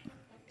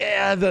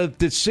 Yeah, the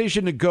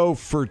decision to go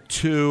for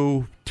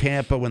 2,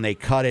 Tampa, when they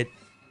cut it,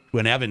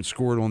 when Evans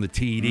scored on the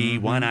TD,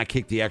 why not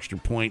kick the extra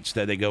point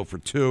instead they go for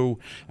 2?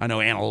 I know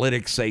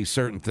analytics say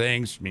certain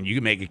things. I mean, you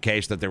can make a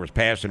case that there was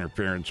pass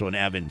interference on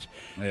Evans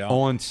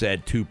on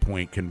said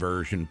 2-point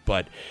conversion,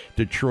 but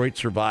Detroit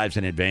survives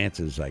and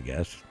advances, I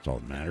guess. That's all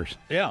that matters.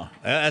 Yeah,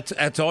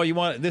 that's all you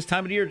want. This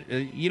time of the year,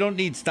 you don't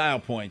need style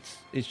points.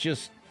 It's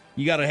just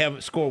you got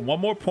to score one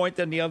more point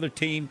than the other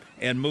team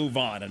and move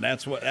on, and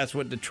that's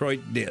what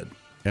Detroit did.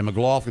 And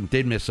McLaughlin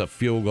did miss a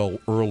field goal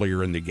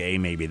earlier in the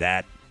game. Maybe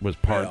that was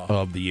part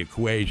of the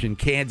equation.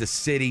 Kansas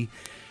City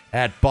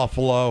at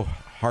Buffalo,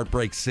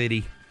 Heartbreak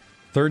City.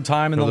 Third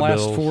time in the last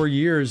Bills. 4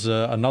 years,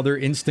 another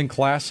instant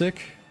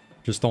classic.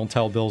 Just don't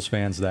tell Bills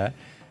fans that.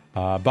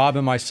 Bob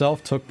and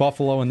myself took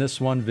Buffalo in this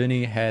one.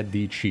 Vinny had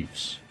the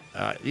Chiefs.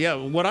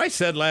 What I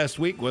said last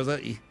week was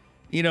that,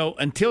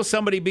 until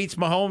somebody beats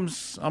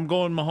Mahomes, I'm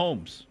going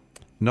Mahomes.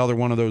 Another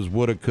one of those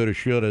woulda, coulda,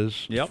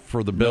 shouldas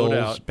for the Bills. No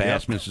doubt.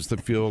 Pass misses the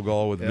field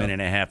goal with a minute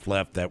and a half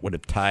left. That would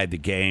have tied the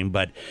game,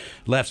 but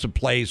left some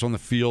plays on the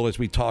field, as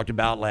we talked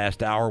about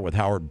last hour with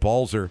Howard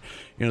Balzer.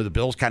 The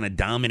Bills kind of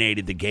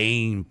dominated the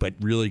game, but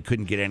really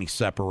couldn't get any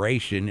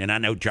separation. And I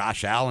know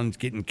Josh Allen's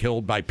getting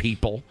killed by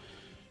people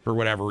for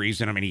whatever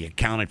reason. I mean, he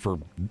accounted for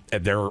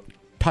their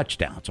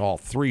touchdowns, all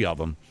 3 of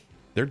them.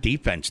 Their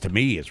defense, to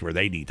me, is where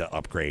they need to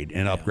upgrade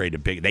and upgrade a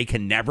big. They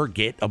can never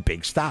get a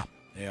big stop.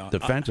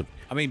 Defensive.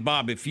 I mean,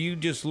 Bob, if you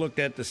just looked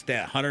at the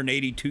stat,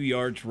 182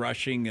 yards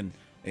rushing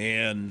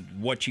and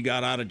what you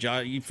got out of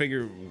Josh, you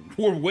figure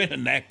we're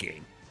winning that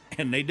game.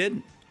 And they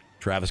didn't.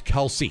 Travis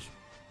Kelce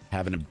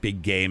having a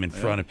big game in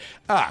front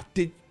of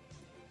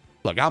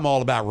look, I'm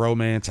all about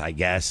romance, I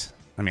guess.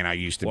 I mean, I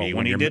used to be.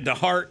 When he did the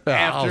heart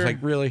after. I was like,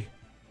 really?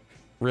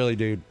 Really,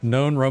 dude?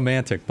 Known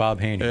romantic,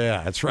 Bob Haney.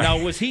 Yeah, that's right.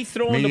 Now, was he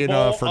throwing the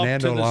ball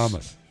Fernando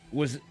Lamas.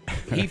 Was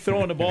he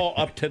throwing the ball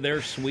up to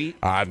their suite?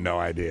 I have no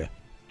idea.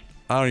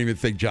 I don't even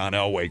think John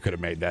Elway could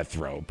have made that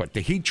throw. But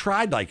he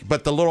tried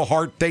but the little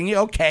heart thing,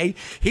 okay.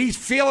 He's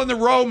feeling the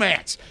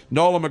romance.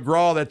 Nolan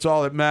McGraw, that's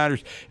all that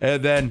matters.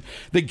 And then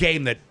the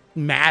game that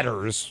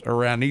matters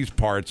around these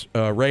parts,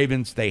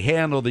 Ravens, they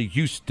handled the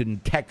Houston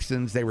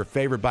Texans. They were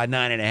favored by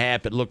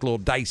 9.5. It looked a little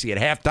dicey at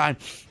halftime.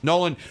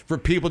 Nolan, for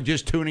people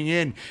just tuning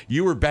in,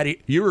 you were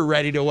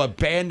ready to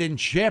abandon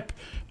ship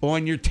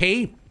on your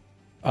team.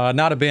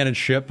 Not abandon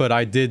ship, but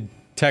I did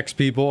text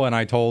people, and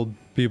I told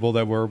people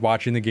that were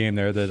watching the game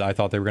there that I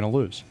thought they were going to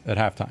lose at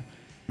halftime.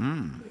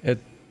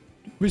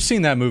 We've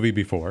seen that movie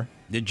before.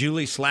 Did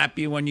Julie slap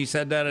you when you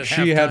said that at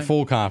halftime? She had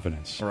full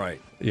confidence.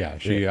 Right. Yeah,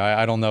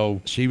 I don't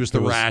know. She was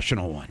the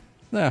rational one.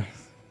 Yeah.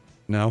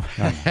 No?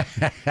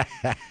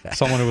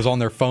 Someone who was on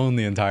their phone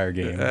the entire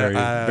game.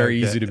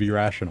 Very easy to be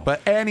rational.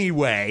 But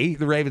anyway,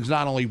 the Ravens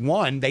not only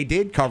won, they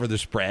did cover the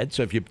spread.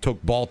 So if you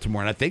took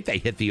Baltimore, and I think they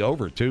hit the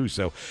over too.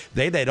 So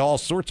they did all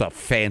sorts of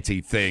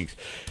fancy things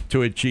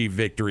to achieve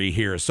victory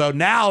here. So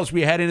now as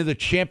we head into the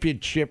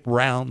championship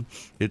round,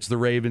 it's the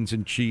Ravens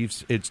and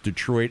Chiefs. It's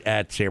Detroit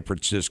at San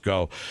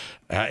Francisco.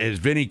 Is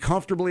Vinny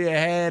comfortably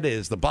ahead?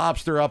 Is the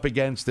Bobster up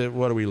against it?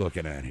 What are we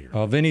looking at here?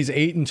 Vinny's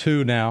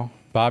 8-2 now.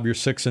 Bob, you're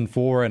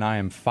 6-4, and I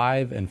am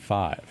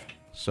 5-5.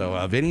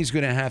 So Vinny's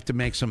going to have to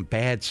make some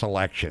bad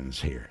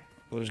selections here.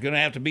 Well, there's going to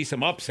have to be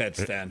some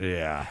upsets then.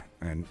 Yeah.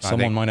 And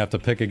someone might have to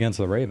pick against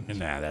the Ravens.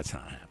 Nah, that's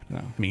not happening. No.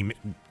 I mean,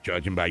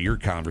 judging by your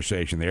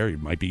conversation there, it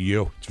might be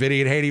you. It's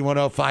Vinny and Haney,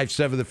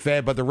 105.7 The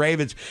Fed. But the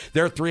Ravens,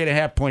 they're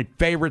 3.5-point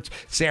favorites.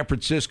 San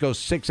Francisco,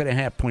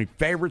 6.5-point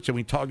favorites. And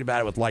we talked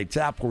about it with Lights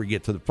Out before we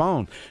get to the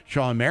phone.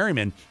 Sean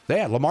Merriman, they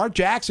had Lamar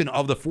Jackson,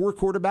 of the 4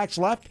 quarterbacks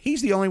left,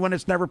 he's the only one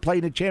that's never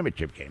played in a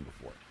championship game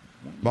before.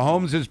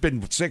 Mahomes has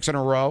been 6 in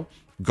a row.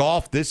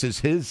 Goff, this is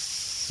his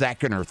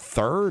second or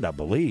third, I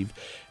believe.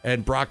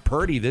 And Brock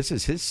Purdy, this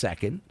is his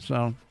second.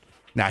 So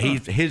now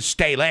his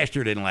stay last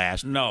year didn't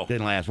last. No.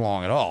 Didn't last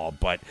long at all.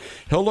 But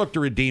he'll look to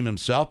redeem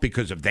himself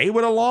because if they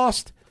would have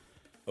lost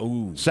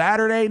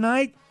Saturday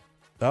night,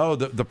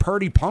 the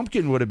Purdy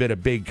pumpkin would have been a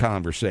big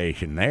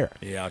conversation there.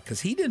 Yeah,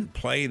 because he didn't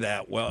play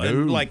that well. No.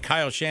 And like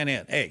Kyle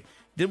Shanahan,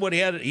 did what he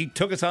had. He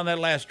took us on that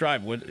last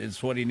drive.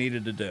 It's what he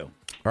needed to do.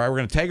 All right, we're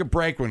going to take a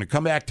break. We're going to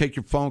come back, take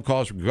your phone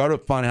calls. We're going to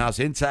go to Funhouse.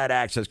 Inside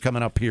Access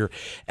coming up here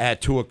at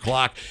 2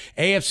 o'clock.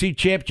 AFC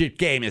Championship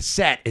game is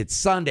set. It's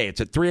Sunday.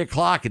 It's at 3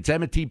 o'clock. It's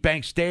M&T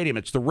Bank Stadium.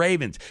 It's the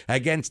Ravens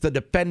against the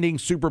defending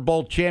Super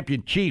Bowl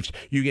champion Chiefs.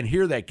 You can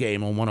hear that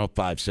game on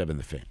 105.7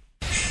 The Fan.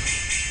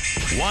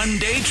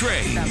 One-day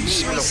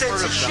trades. 3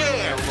 cents a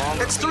share.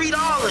 That's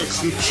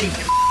 $3. You cheap.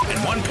 And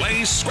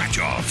one-play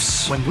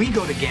scratch-offs. When we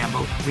go to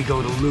gamble, we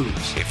go to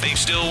lose. If they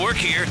still work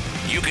here,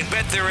 you can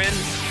bet they're in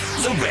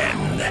the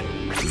Bend.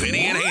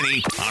 Vinny and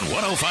Haney on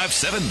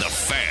 105.7 The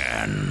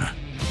Fan.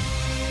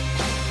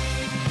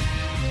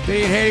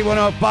 Vinny and Haney,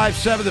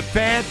 105.7 The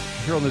Fan.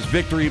 Here on this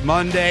Victory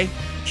Monday.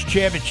 It's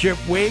championship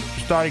week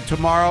starting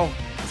tomorrow.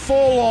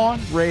 Full on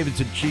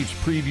Ravens and Chiefs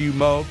preview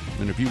mode.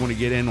 And if you want to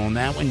get in on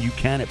that one, you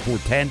can at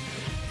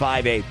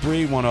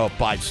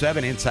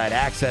 410-583-1057. Inside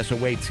Access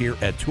awaits here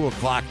at 2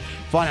 o'clock.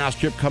 Funhouse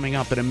trip coming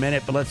up in a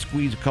minute, but let's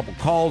squeeze a couple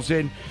calls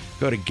in.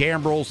 Go to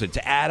Gambrels. It's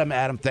Adam.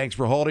 Adam, thanks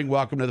for holding.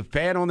 Welcome to The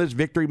Fan on this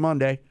Victory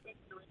Monday.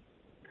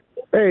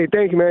 Hey,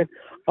 thank you, man.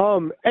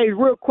 Hey,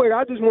 real quick,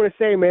 I just want to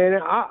say, man,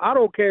 I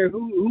don't care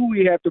who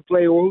we have to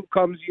play or who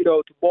comes,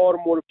 to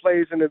Baltimore to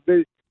play us in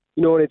the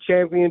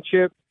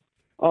championship.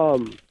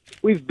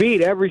 We've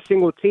beat every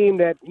single team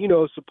that,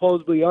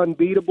 supposedly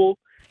unbeatable.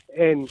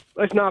 And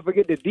let's not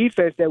forget the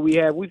defense that we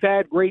have. We've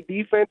had great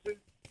defenses.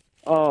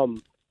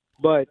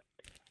 But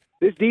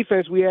this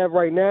defense we have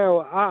right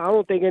now, I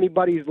don't think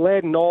anybody's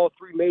led in all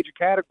three major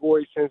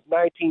categories since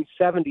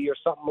 1970 or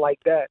something like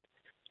that.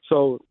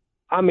 So,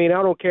 I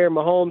don't care,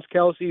 Mahomes,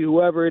 Kelsey,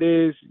 whoever it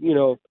is,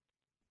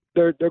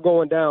 they're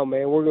going down,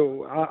 man.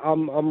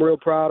 I'm real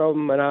proud of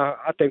them, and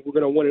I think we're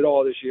going to win it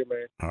all this year,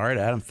 man. All right,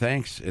 Adam,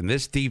 thanks. And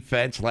this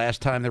defense,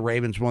 last time the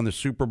Ravens won the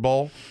Super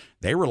Bowl,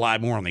 they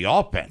relied more on the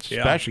offense,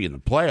 especially in the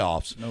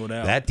playoffs. No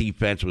doubt. That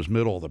defense was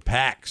middle of the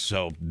pack.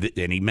 So,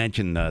 and he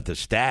mentioned the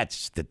stats.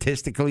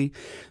 Statistically,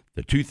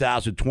 the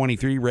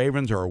 2023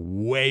 Ravens are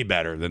way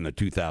better than the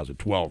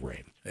 2012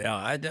 Ravens.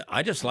 Yeah,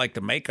 I just like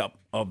the makeup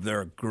of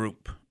their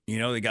group.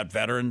 They got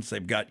veterans.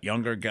 They've got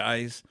younger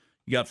guys.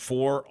 You got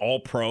 4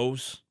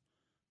 all-pros.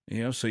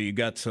 So you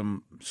got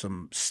some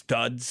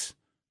studs,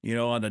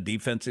 on the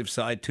defensive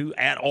side, too,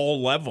 at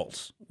all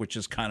levels, which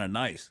is kind of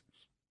nice.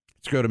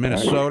 Let's go to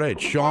Minnesota.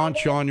 It's Sean.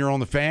 Sean, you're on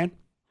The Fan.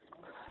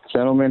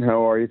 Gentlemen,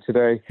 how are you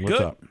today?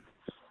 What's up?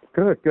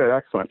 Good,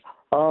 excellent.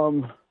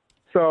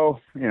 So,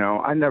 I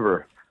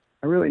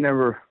really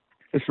never,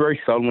 this very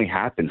suddenly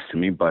happens to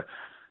me, but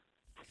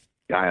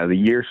the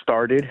year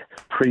started,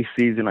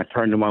 preseason, I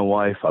turned to my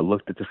wife, I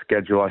looked at the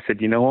schedule, I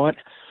said, you know what?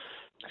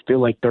 I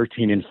feel like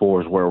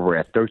 13-4 is where we're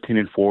at.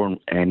 13-4,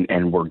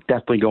 and we're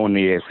definitely going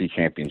to the AFC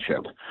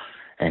Championship.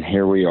 And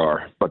here we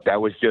are. But that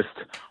was just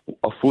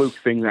a fluke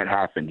thing that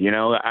happened.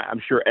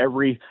 I'm sure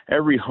every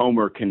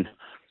homer can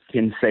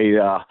say,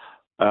 hey,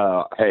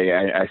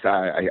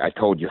 I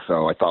told you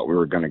so. I thought we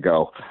were going to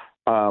go.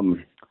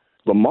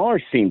 Lamar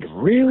seemed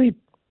really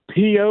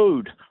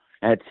PO'd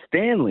at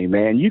Stanley,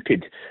 man. You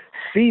could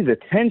see the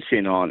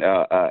tension on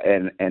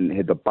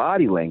and the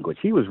body language.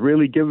 He was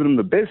really giving him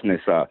the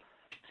business.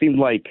 Seemed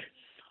like,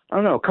 I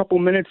don't know, a couple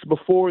minutes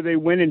before they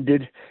went and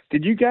did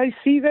you guys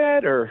see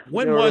that? Or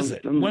when was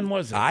it? When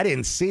was it? I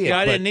didn't see it. Yeah,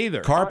 I didn't either.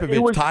 Todd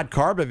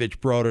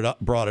Karpovich brought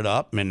it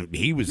up, and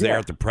he was there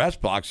at the press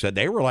box, said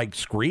they were like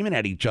screaming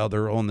at each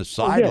other on the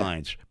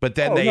sidelines. But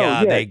then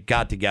they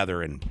got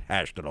together and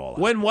hashed it all out.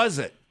 When was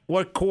it?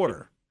 What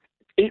quarter?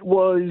 It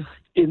was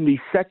in the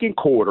second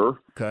quarter.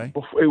 Okay.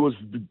 It was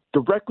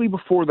directly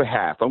before the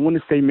half. I want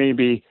to say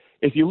maybe,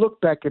 if you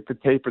look back at the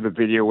tape or the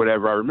video,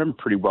 whatever, I remember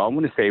pretty well. I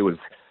want to say it was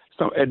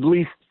at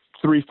least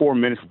 3-4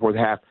 minutes before the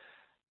half.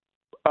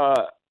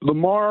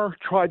 Lamar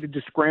tried to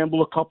just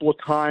scramble a couple of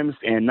times,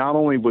 and not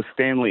only was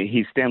Stanley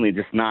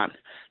just not,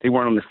 they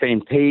weren't on the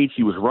same page.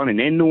 He was running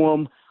into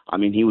him.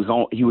 He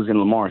was in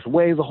Lamar's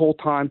way the whole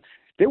time.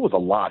 There was a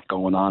lot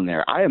going on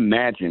there. I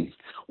imagine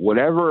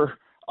whatever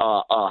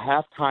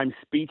halftime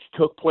speech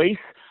took place,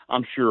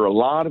 I'm sure a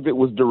lot of it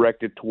was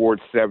directed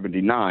towards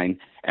 79.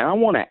 And I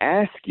want to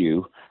ask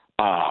you,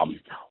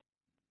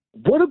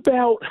 what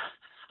about,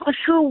 I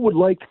sure would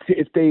like to,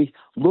 if they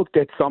looked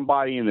at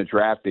somebody in the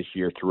draft this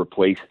year to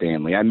replace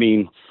Stanley.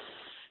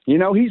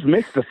 He's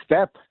missed a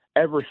step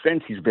ever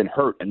since he's been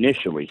hurt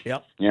initially.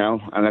 Yep.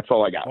 And that's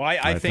all I got. Well,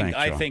 I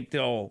think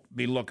they'll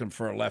be looking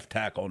for a left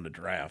tackle in the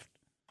draft.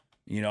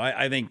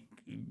 I think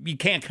you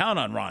can't count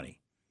on Ronnie.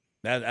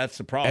 That's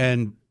the problem.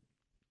 And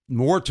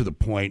more to the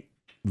point,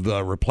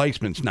 the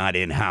replacement's not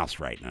in-house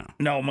right now.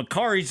 No,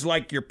 Macari's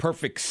like your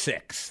perfect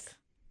sixth.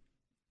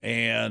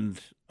 And,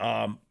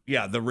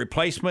 the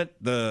replacement,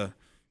 the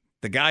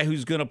guy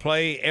who's going to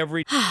play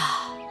every...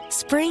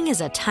 Spring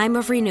is a time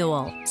of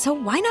renewal, so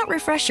why not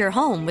refresh your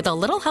home with a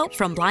little help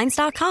from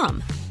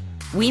Blinds.com?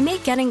 We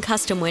make getting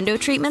custom window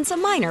treatments a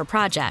minor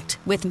project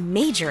with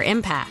major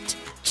impact.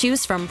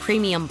 Choose from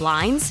premium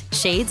blinds,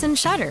 shades, and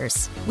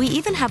shutters. We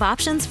even have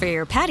options for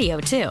your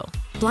patio, too.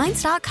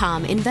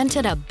 Blinds.com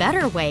invented a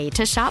better way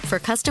to shop for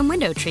custom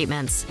window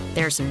treatments.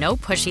 There's no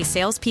pushy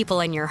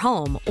salespeople in your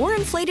home or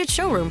inflated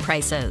showroom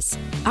prices.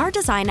 Our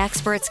design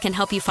experts can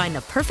help you find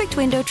the perfect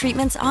window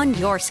treatments on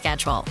your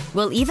schedule.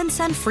 We'll even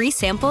send free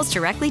samples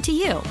directly to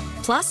you.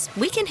 Plus,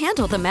 we can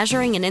handle the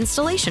measuring and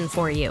installation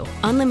for you.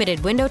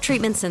 Unlimited window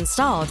treatments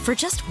installed for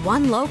just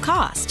one low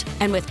cost.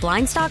 And with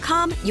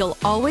Blinds.com, you'll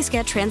always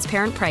get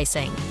transparent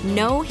pricing.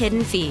 No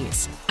hidden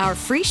fees. Our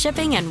free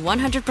shipping and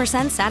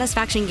 100%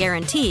 satisfaction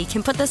guarantee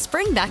can put the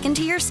spring back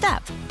into your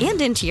step and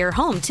into your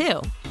home,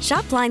 too.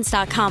 Shop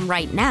Blinds.com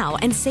right now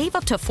and save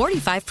up to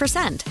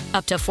 45%.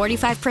 Up to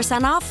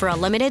 45% off for a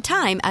limited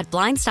time at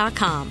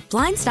Blinds.com.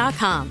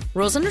 Blinds.com.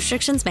 Rules and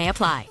restrictions may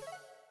apply.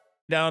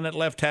 Down at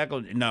left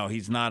tackle, no,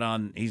 he's not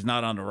on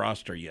the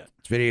roster yet.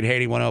 It's Vinny and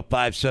Haney,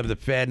 105.7 The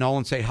Fed.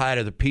 Nolan, say hi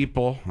to the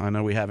people. I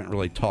know we haven't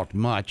really talked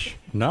much.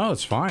 No,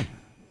 it's fine.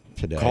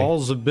 Today.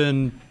 Calls have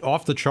been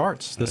off the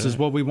charts. This is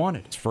what we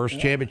wanted. It's first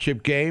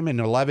championship game in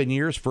 11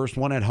 years, first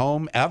one at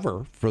home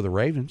ever for the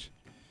Ravens.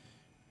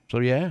 So,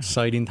 yeah.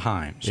 Exciting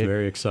times.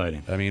 Very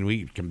exciting. I mean,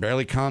 we can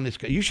barely calm this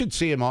guy. You should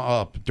see him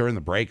up during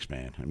the breaks,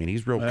 man. I mean,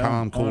 he's real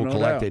calm, cool,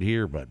 collected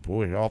here. But,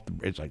 boy,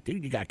 it's like,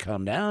 dude, you got to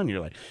calm down.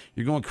 You're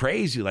going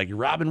crazy. Like, you're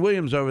Robin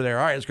Williams over there.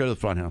 All right, let's go to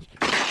the Funhouse.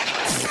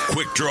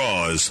 Quick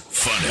Draws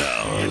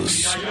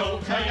Funhouse.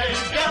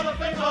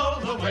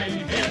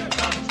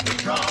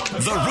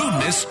 The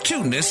rudeness,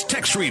 tuneness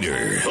text reader.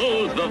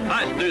 Who's the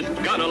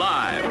fastest gun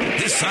alive?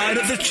 This side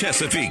of the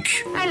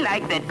Chesapeake. I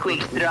like that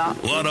quick draw.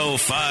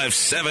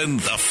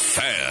 105.7 The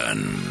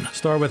Fan.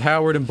 Start with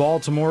Howard in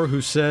Baltimore, who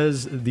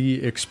says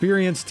the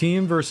experienced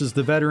team versus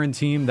the veteran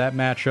team, that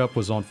matchup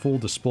was on full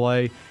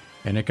display,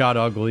 and it got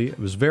ugly. I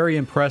was very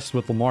impressed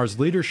with Lamar's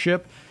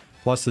leadership,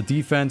 plus the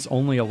defense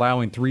only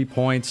allowing 3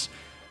 points.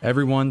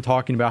 Everyone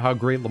talking about how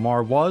great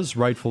Lamar was,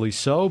 rightfully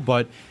so,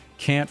 but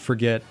can't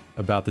forget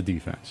about the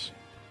defense.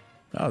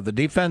 Oh, the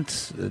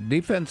defense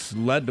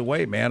led the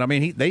way, man. I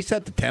mean, they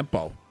set the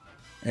tempo,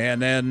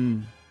 and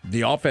then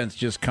the offense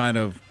just kind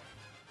of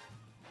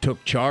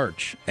took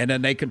charge, and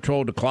then they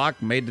controlled the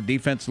clock, made the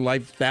defense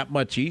life that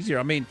much easier.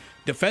 I mean,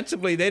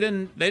 defensively, they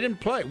didn't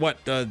play.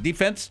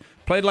 Defense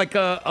played like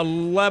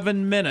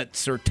 11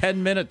 minutes or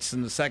 10 minutes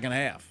in the second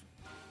half.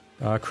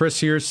 Chris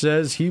here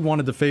says he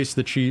wanted to face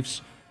the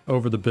Chiefs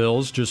over the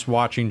Bills. Just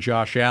watching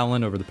Josh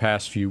Allen over the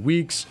past few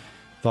weeks,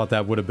 thought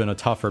that would have been a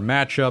tougher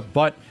matchup,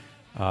 but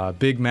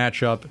big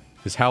matchup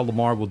is how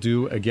Lamar will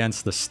do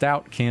against the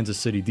stout Kansas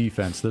City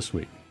defense this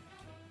week.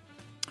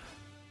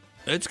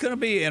 It's going to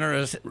be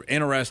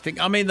interesting.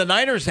 I mean, the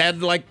Niners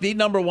had like the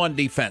number one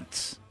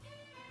defense.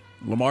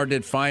 Lamar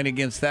did fine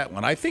against that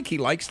one. I think he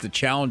likes the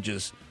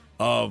challenges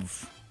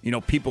of,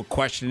 people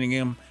questioning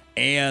him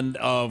and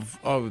of,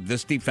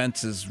 this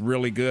defense is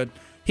really good.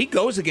 He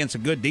goes against a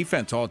good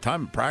defense all the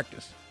time in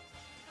practice.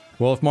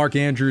 Well, if Mark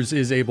Andrews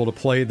is able to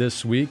play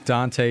this week,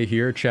 Dante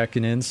here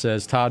checking in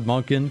says Todd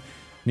Monken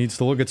needs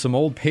to look at some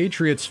old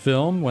Patriots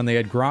film when they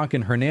had Gronk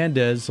and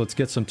Hernandez. Let's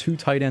get some 2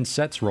 tight end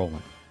sets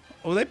rolling.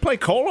 Well, they play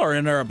Kolar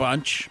in there a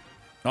bunch.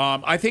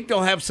 I think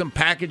they'll have some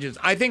packages.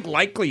 I think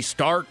Likely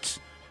starts,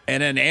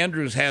 and then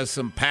Andrews has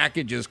some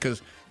packages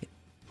because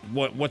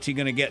what's he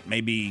going to get?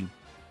 Maybe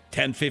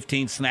 10,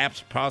 15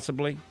 snaps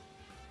possibly?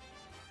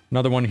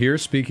 Another one here,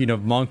 speaking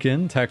of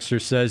Monken, Texter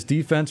says,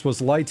 defense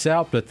was lights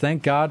out, but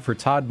thank God for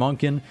Todd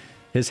Monken.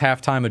 His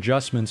halftime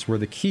adjustments were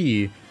the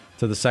key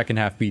to the second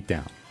half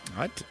beatdown.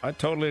 I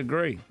totally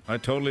agree.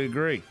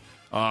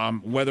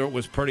 Whether it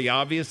was pretty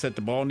obvious that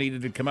the ball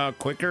needed to come out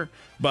quicker,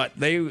 but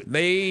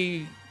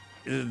they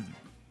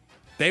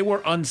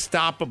were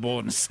unstoppable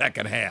in the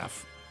second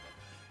half.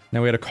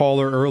 Now, we had a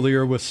caller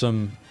earlier with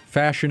some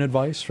fashion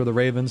advice for the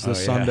Ravens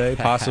this Sunday,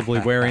 possibly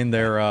wearing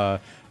their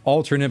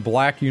alternate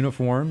black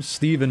uniforms.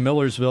 Steve in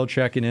Millersville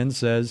checking in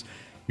says,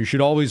 you should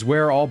always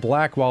wear all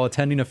black while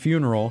attending a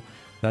funeral.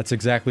 That's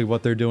exactly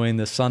what they're doing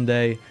this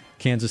Sunday.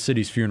 Kansas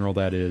City's funeral,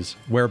 that is.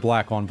 Wear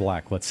black on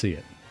black. Let's see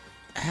it.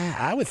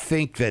 I would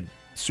think that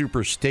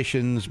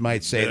superstitions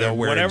might say they'll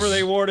wear whatever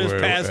they wore this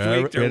past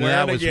week, they're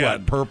wearing was again.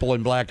 What, purple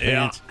and black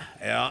pants?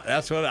 Yeah,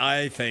 that's what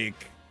I think.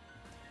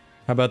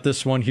 How about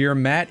this one here?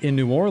 Matt in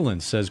New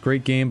Orleans says,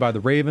 great game by the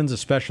Ravens,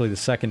 especially the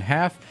second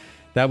half.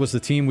 That was the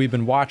team we've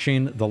been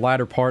watching the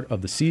latter part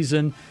of the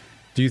season.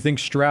 Do you think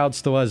Stroud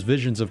still has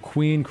visions of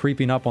Queen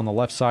creeping up on the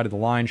left side of the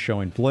line,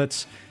 showing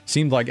blitz?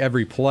 Seemed like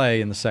every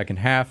play in the second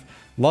half.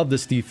 Love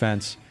this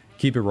defense.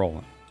 Keep it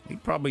rolling. He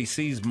probably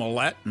sees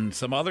Millette and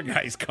some other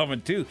guys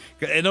coming too.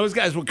 And those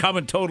guys were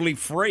coming totally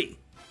free.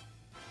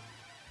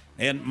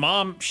 And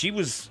Mom, she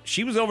was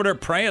over there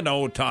praying the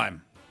whole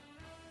time.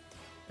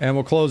 And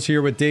we'll close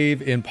here with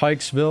Dave in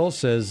Pikesville.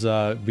 Says,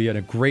 be in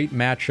a great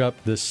matchup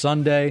this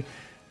Sunday.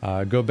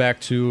 Go back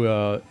to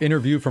an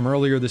interview from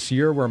earlier this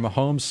year where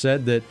Mahomes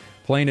said that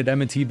playing at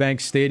M&T Bank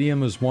Stadium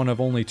was one of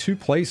only 2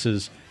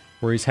 places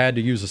where he's had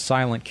to use a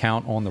silent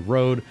count on the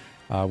road,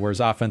 where his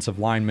offensive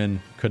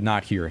linemen could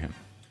not hear him.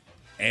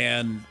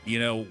 And,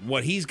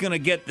 what he's going to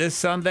get this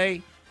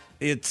Sunday,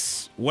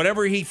 it's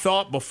whatever he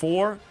thought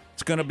before,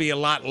 it's going to be a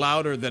lot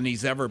louder than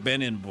he's ever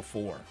been in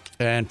before.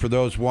 And for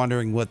those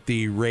wondering what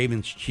the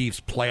Ravens-Chiefs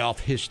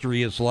playoff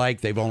history is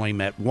like, they've only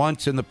met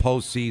once in the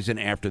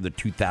postseason after the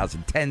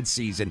 2010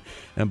 season,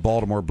 and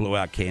Baltimore blew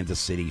out Kansas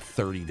City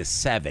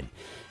 30-7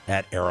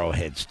 at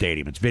Arrowhead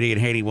Stadium. It's Vinny and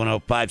Haney,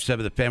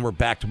 105.7 The Fan. We're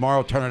back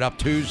tomorrow. Turn it up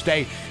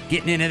Tuesday.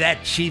 Getting into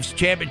that Chiefs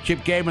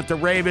championship game with the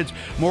Ravens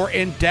more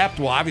in depth.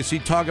 We'll obviously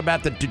talk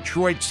about the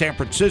Detroit-San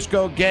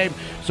Francisco game.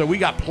 So we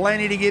got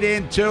plenty to get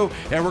into,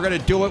 and we're going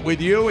to do it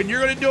with you, and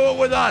you're going to do it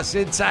with us.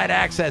 Inside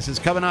Access is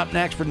coming up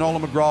next for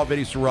Nolan McGraw,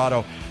 Vinny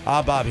Serrato.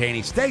 I'm Bob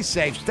Haney. Stay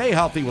safe. Stay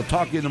healthy. We'll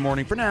talk to you in the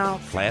morning. For now,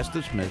 class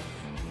dismissed.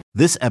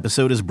 This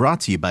episode is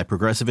brought to you by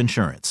Progressive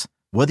Insurance.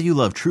 Whether you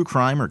love true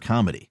crime or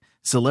comedy,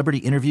 celebrity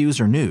interviews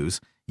or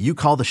news, you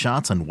call the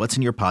shots on what's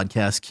in your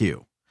podcast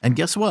queue. And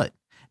guess what?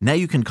 Now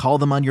you can call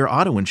them on your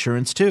auto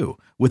insurance too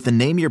with the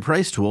Name Your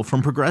Price tool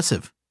from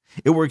Progressive.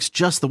 It works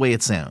just the way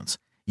it sounds.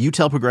 You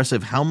tell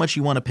Progressive how much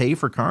you want to pay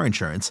for car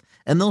insurance,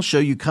 and they'll show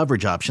you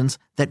coverage options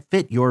that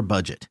fit your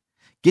budget.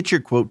 Get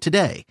your quote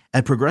today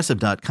at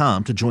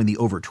Progressive.com to join the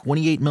over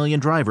 28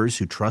 million drivers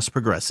who trust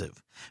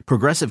Progressive.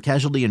 Progressive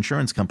Casualty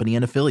Insurance Company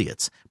and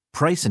Affiliates.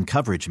 Price and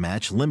coverage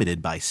match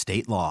limited by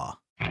state law.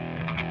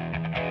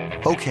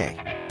 Okay,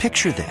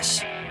 picture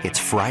this. It's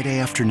Friday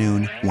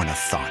afternoon when a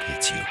thought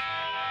hits you.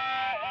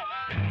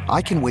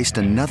 I can waste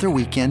another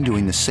weekend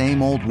doing the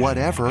same old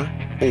whatever,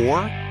 or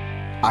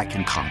I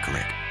can conquer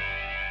it.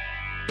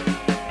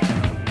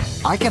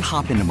 I can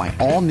hop into my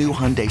all-new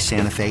Hyundai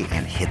Santa Fe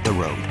and hit the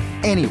road.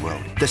 Any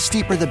road. The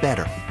steeper, the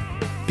better.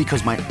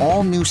 Because my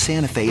all-new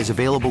Santa Fe is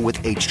available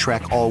with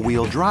H-Track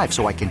all-wheel drive,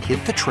 so I can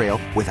hit the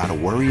trail without a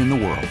worry in the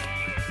world.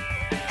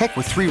 Heck,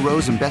 with 3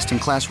 rows and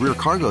best-in-class rear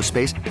cargo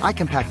space, I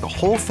can pack the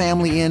whole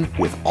family in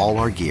with all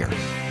our gear.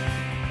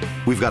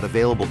 We've got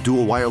available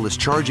dual wireless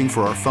charging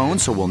for our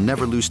phones, so we'll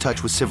never lose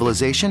touch with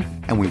civilization,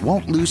 and we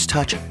won't lose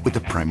touch with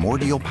the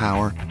primordial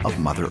power of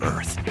Mother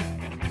Earth.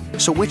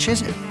 So which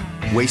is it?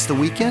 Waste the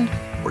weekend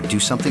or do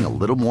something a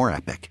little more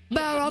epic?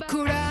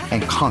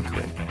 And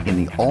conquer it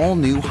in the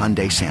all-new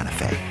Hyundai Santa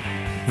Fe.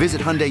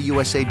 Visit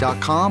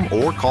HyundaiUSA.com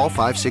or call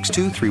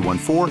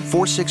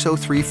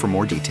 562-314-4603 for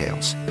more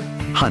details.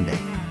 Hyundai.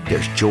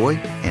 There's joy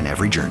in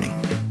every journey.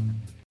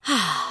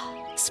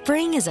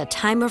 Spring is a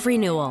time of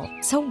renewal,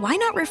 so why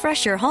not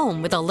refresh your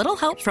home with a little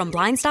help from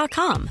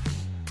Blinds.com?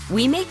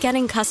 We make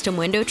getting custom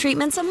window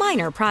treatments a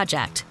minor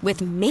project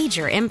with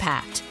major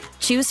impact.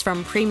 Choose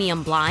from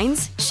premium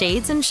blinds,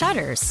 shades, and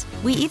shutters.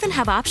 We even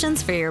have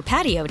options for your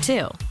patio,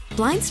 too.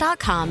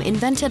 Blinds.com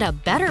invented a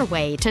better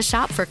way to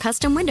shop for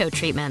custom window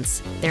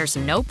treatments. There's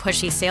no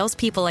pushy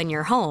salespeople in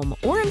your home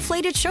or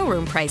inflated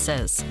showroom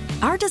prices.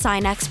 Our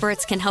design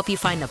experts can help you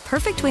find the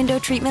perfect window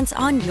treatments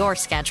on your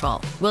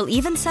schedule. We'll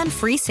even send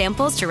free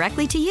samples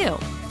directly to you.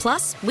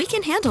 Plus, we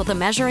can handle the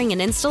measuring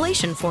and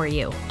installation for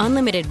you.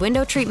 Unlimited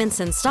window treatments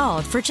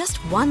installed for just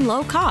one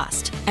low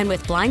cost. And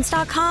with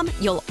Blinds.com,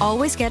 you'll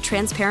always get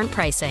transparent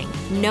pricing.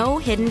 No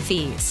hidden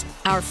fees.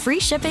 Our free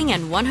shipping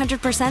and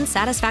 100%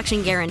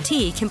 satisfaction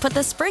guarantee can put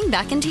the spring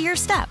back into your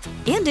step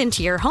and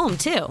into your home,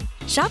 too.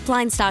 Shop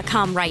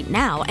Blinds.com right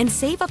now and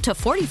save up to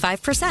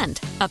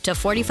 45%. Up to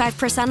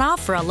 45%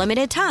 off for a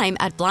limited time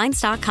at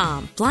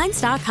Blinds.com.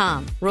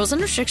 Blinds.com. Rules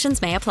and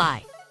restrictions may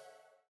apply.